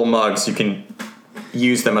refillable mugs, you can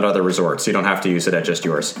use them at other resorts. You don't have to use it at just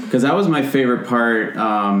yours. Because that was my favorite part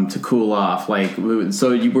to cool off. We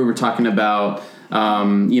were talking about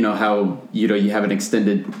how you have an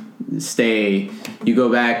extended stay, you go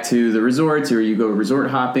back to the resorts or you go resort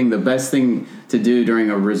hopping. The best thing to do during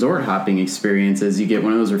a resort hopping experience is you get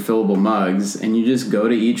one of those refillable mugs and you just go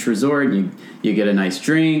to each resort and you get a nice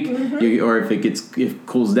drink, or if it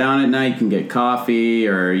cools down at night, you can get coffee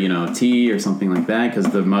or tea or something like that, because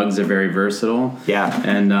the mugs are very versatile. Yeah.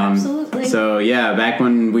 And absolutely. So yeah, back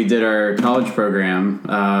when we did our college program,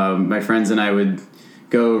 my friends and I would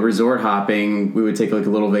go resort hopping. We would take like a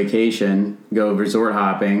little vacation, go resort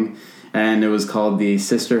hopping, and it was called the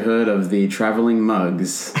Sisterhood of the Traveling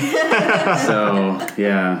Mugs. So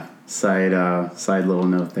yeah, side little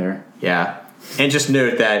note there. Yeah, and just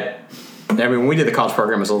note that when we did the college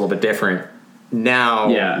program, it was a little bit different. Now,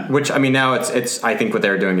 now it's I think what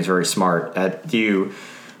they're doing is very smart.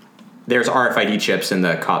 There's RFID chips in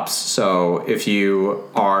the cups, so if you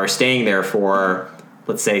are staying there for,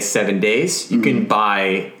 let's say, 7 days, you can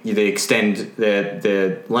extend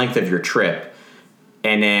the length of your trip.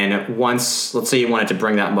 And then once, let's say you wanted to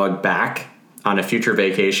bring that mug back on a future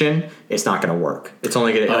vacation, it's not going to work. It's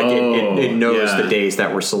only going to, it knows the days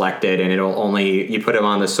that were selected, and you put them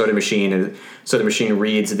on the soda machine, and so the machine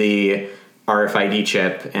reads the RFID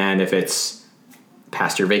chip, and if it's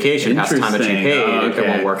past your vacation, past the time that you paid, it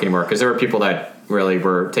won't work anymore. Because there were people that really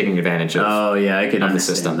were taking advantage of I could the understand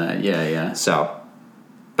system. that. Yeah. So...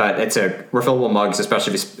 but it's refillable mugs,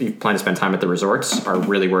 especially if you plan to spend time at the resorts, are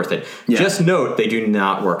really worth it. Yeah. Just note, they do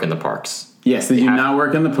not work in the parks. Yes, they do not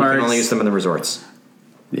work in the parks. You can only use them in the resorts.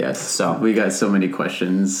 Yes. So we got so many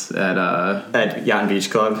questions at Yacht and Beach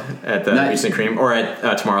Club, at the Beach and Cream, or at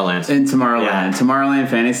Tomorrowland. In Tomorrowland. Yeah. Tomorrowland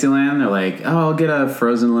Fantasyland, they're like, oh, I'll get a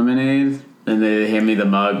frozen lemonade. And they hand me the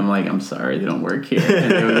mug. I'm like, I'm sorry, they don't work here.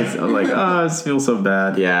 And I'm like, oh, I just feel so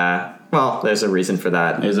bad. Yeah. Well, there's a reason for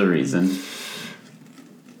that. There's a reason.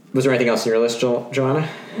 Was there anything else on your list, Joanna?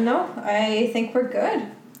 No, I think we're good.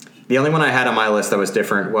 The only one I had on my list that was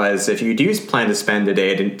different was if you do plan to spend a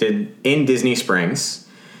day in Disney Springs,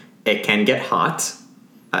 it can get hot.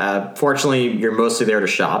 Fortunately, you're mostly there to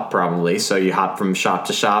shop, probably. So you hop from shop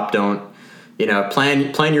to shop. Don't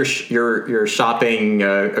plan your shopping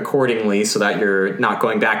accordingly so that you're not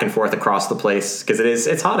going back and forth across the place because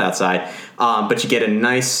it's hot outside. But you get a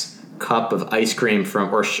nice cup of ice cream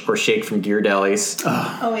or shake from Ghirardelli's.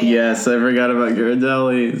 Oh yeah. Yes, I forgot about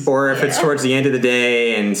Ghirardelli's. Or if it's towards the end of the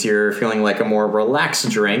day and you're feeling like a more relaxed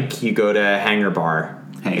drink, you go to Hangar Bar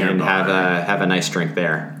and have a nice drink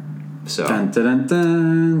there. So. Dun, dun,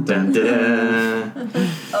 dun, dun, dun, dun.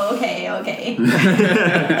 Okay.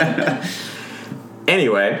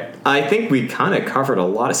 Anyway, I think we kind of covered a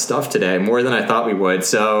lot of stuff today, more than I thought we would.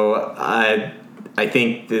 So I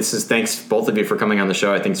think thanks both of you for coming on the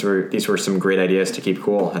show. I think these were some great ideas to keep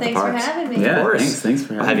cool at the parks. Thanks for having me. Yeah, of course. Thanks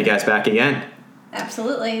for having me. I'll have you guys back again.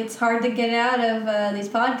 Absolutely. It's hard to get out of these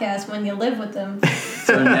podcasts when you live with them.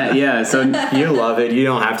 So You love it. You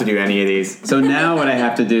don't have to do any of these. So now what I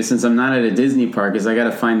have to do, since I'm not at a Disney park, is I got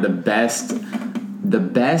to find the best,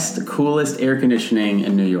 coolest air conditioning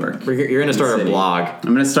in New York. You're going to start a blog.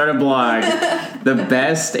 I'm going to start a blog. The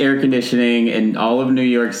best air conditioning in all of New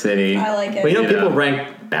York City. I like it. Well, people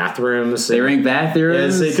rank bathrooms. They rank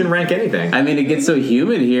bathrooms. Yes, they can rank anything. I mean, it gets so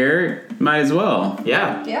humid here. Might as well.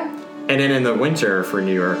 Yeah. Yeah. And then in the winter for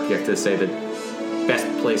New York, you have to say the best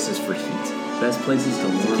places for heat. Best places to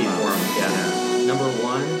warm Keep up. warm. Yeah. Number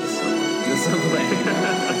one, The subway.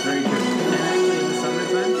 That's very true. And actually, in the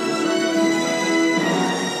summertime,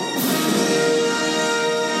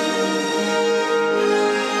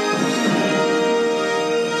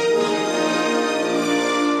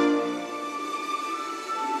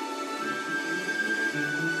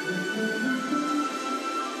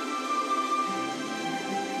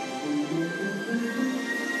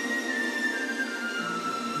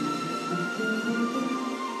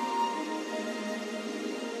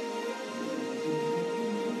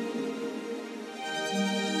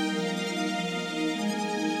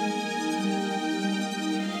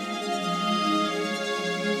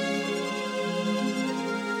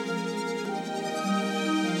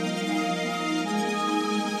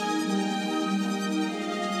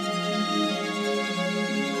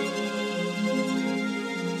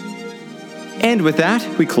 And with that,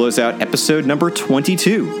 we close out episode number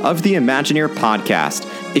 22 of the Imagineer podcast.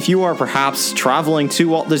 If you are perhaps traveling to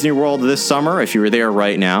Walt Disney World this summer, if you were there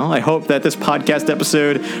right now, I hope that this podcast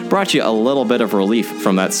episode brought you a little bit of relief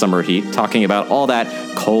from that summer heat, talking about all that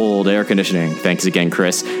cold air conditioning. Thanks again,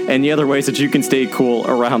 Chris. And the other ways that you can stay cool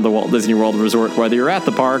around the Walt Disney World Resort, whether you're at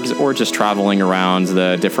the parks or just traveling around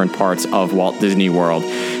the different parts of Walt Disney World.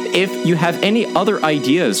 If you have any other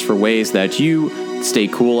ideas for ways that you stay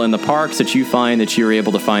cool in the parks, that you find that you're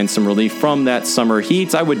able to find some relief from that summer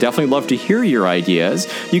heat, I would definitely love to hear your ideas.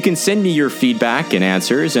 You can send me your feedback and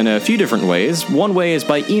answers in a few different ways. One way is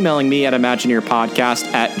by emailing me at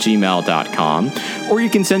imagineerpodcast@gmail.com, or you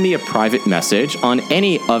can send me a private message on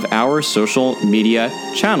any of our social media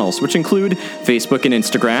channels, which include Facebook and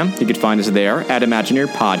Instagram. You can find us there at Imagineer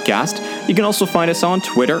Podcast. You can also find us on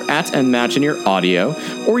Twitter at Imagineer Audio,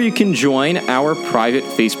 or you can join our private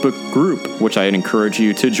Facebook group, which I encourage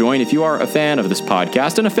you to join if you are a fan of this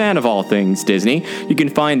podcast and a fan of all things Disney. You can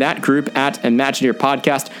find that group at Imagineer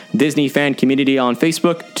Podcast Disney Fan Community on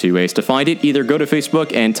Facebook. Two ways to find it. Either go to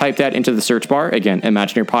Facebook and type that into the search bar. Again,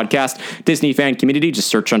 Imagineer Podcast Disney Fan Community. Just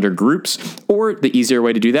search under groups. Or the easier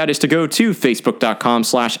way to do that is to go to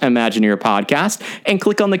facebook.com/Imagineer Podcast and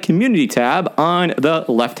click on the community tab on the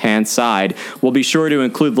left-hand side. We'll be sure to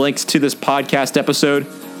include links to this podcast episode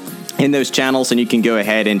in those channels, and you can go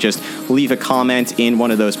ahead and just leave a comment in one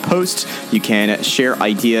of those posts. You can share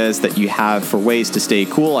ideas that you have for ways to stay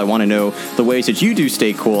cool. I want to know the ways that you do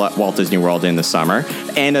stay cool at Walt Disney World in the summer.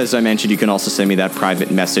 And as I mentioned, you can also send me that private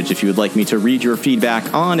message if you would like me to read your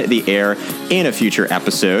feedback on the air in a future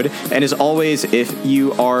episode. And as always, if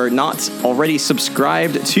you are not already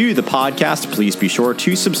subscribed to the podcast, please be sure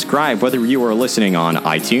to subscribe, whether you are listening on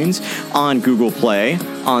iTunes, on Google Play,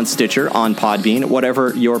 on Stitcher, on Podbean,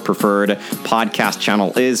 whatever your preferred podcast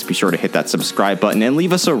channel is. Be sure to hit that subscribe button and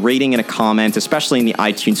leave us a rating and a comment, especially in the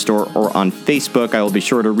iTunes Store or on Facebook. I will be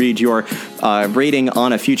sure to read your rating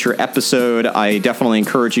on a future episode. I definitely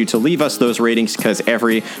encourage you to leave us those ratings because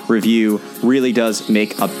every review really does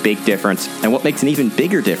make a big difference. And what makes an even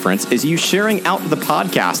bigger difference is you sharing out the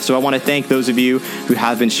podcast. So I want to thank those of you who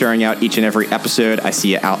have been sharing out each and every episode. I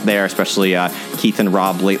see you out there, especially Keith and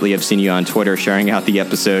Rob. Lately, I've seen you on Twitter sharing out the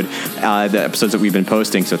episodes that we've been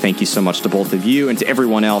posting. So thank you so much to both of you and to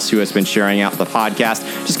everyone else who has been sharing out the podcast.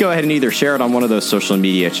 Just go ahead and either share it on one of those social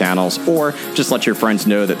media channels or just let your friends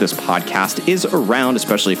know that this podcast is around,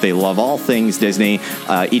 especially if they love all things Disney.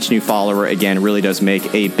 Each new follower, again, really does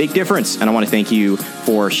make a big difference. And I want to thank you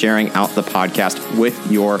for sharing out the podcast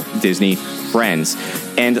with your Disney friends.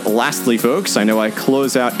 And lastly, folks, I know I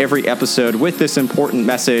close out every episode with this important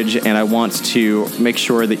message, and I want to make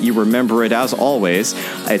sure that you remember it as always.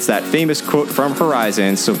 It's that famous quote from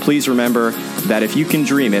Horizon, so please remember that if you can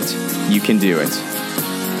dream it, you can do it.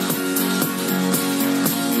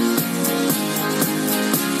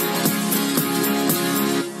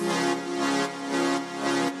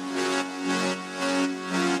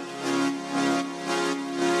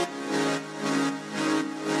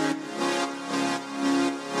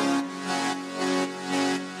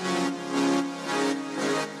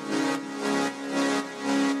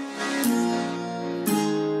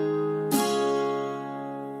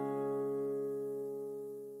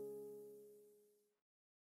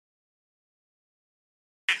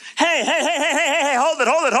 Hey, hold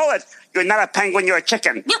it. You're not a penguin, you're a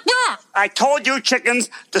chicken. Yeah. I told you chickens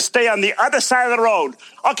to stay on the other side of the road.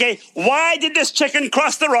 Okay, why did this chicken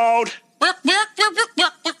cross the road?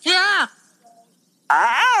 Yeah.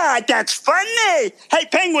 Ah, that's funny. Hey,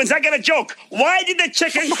 penguins, I got a joke. Why did the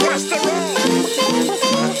chicken cross the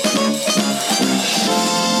road?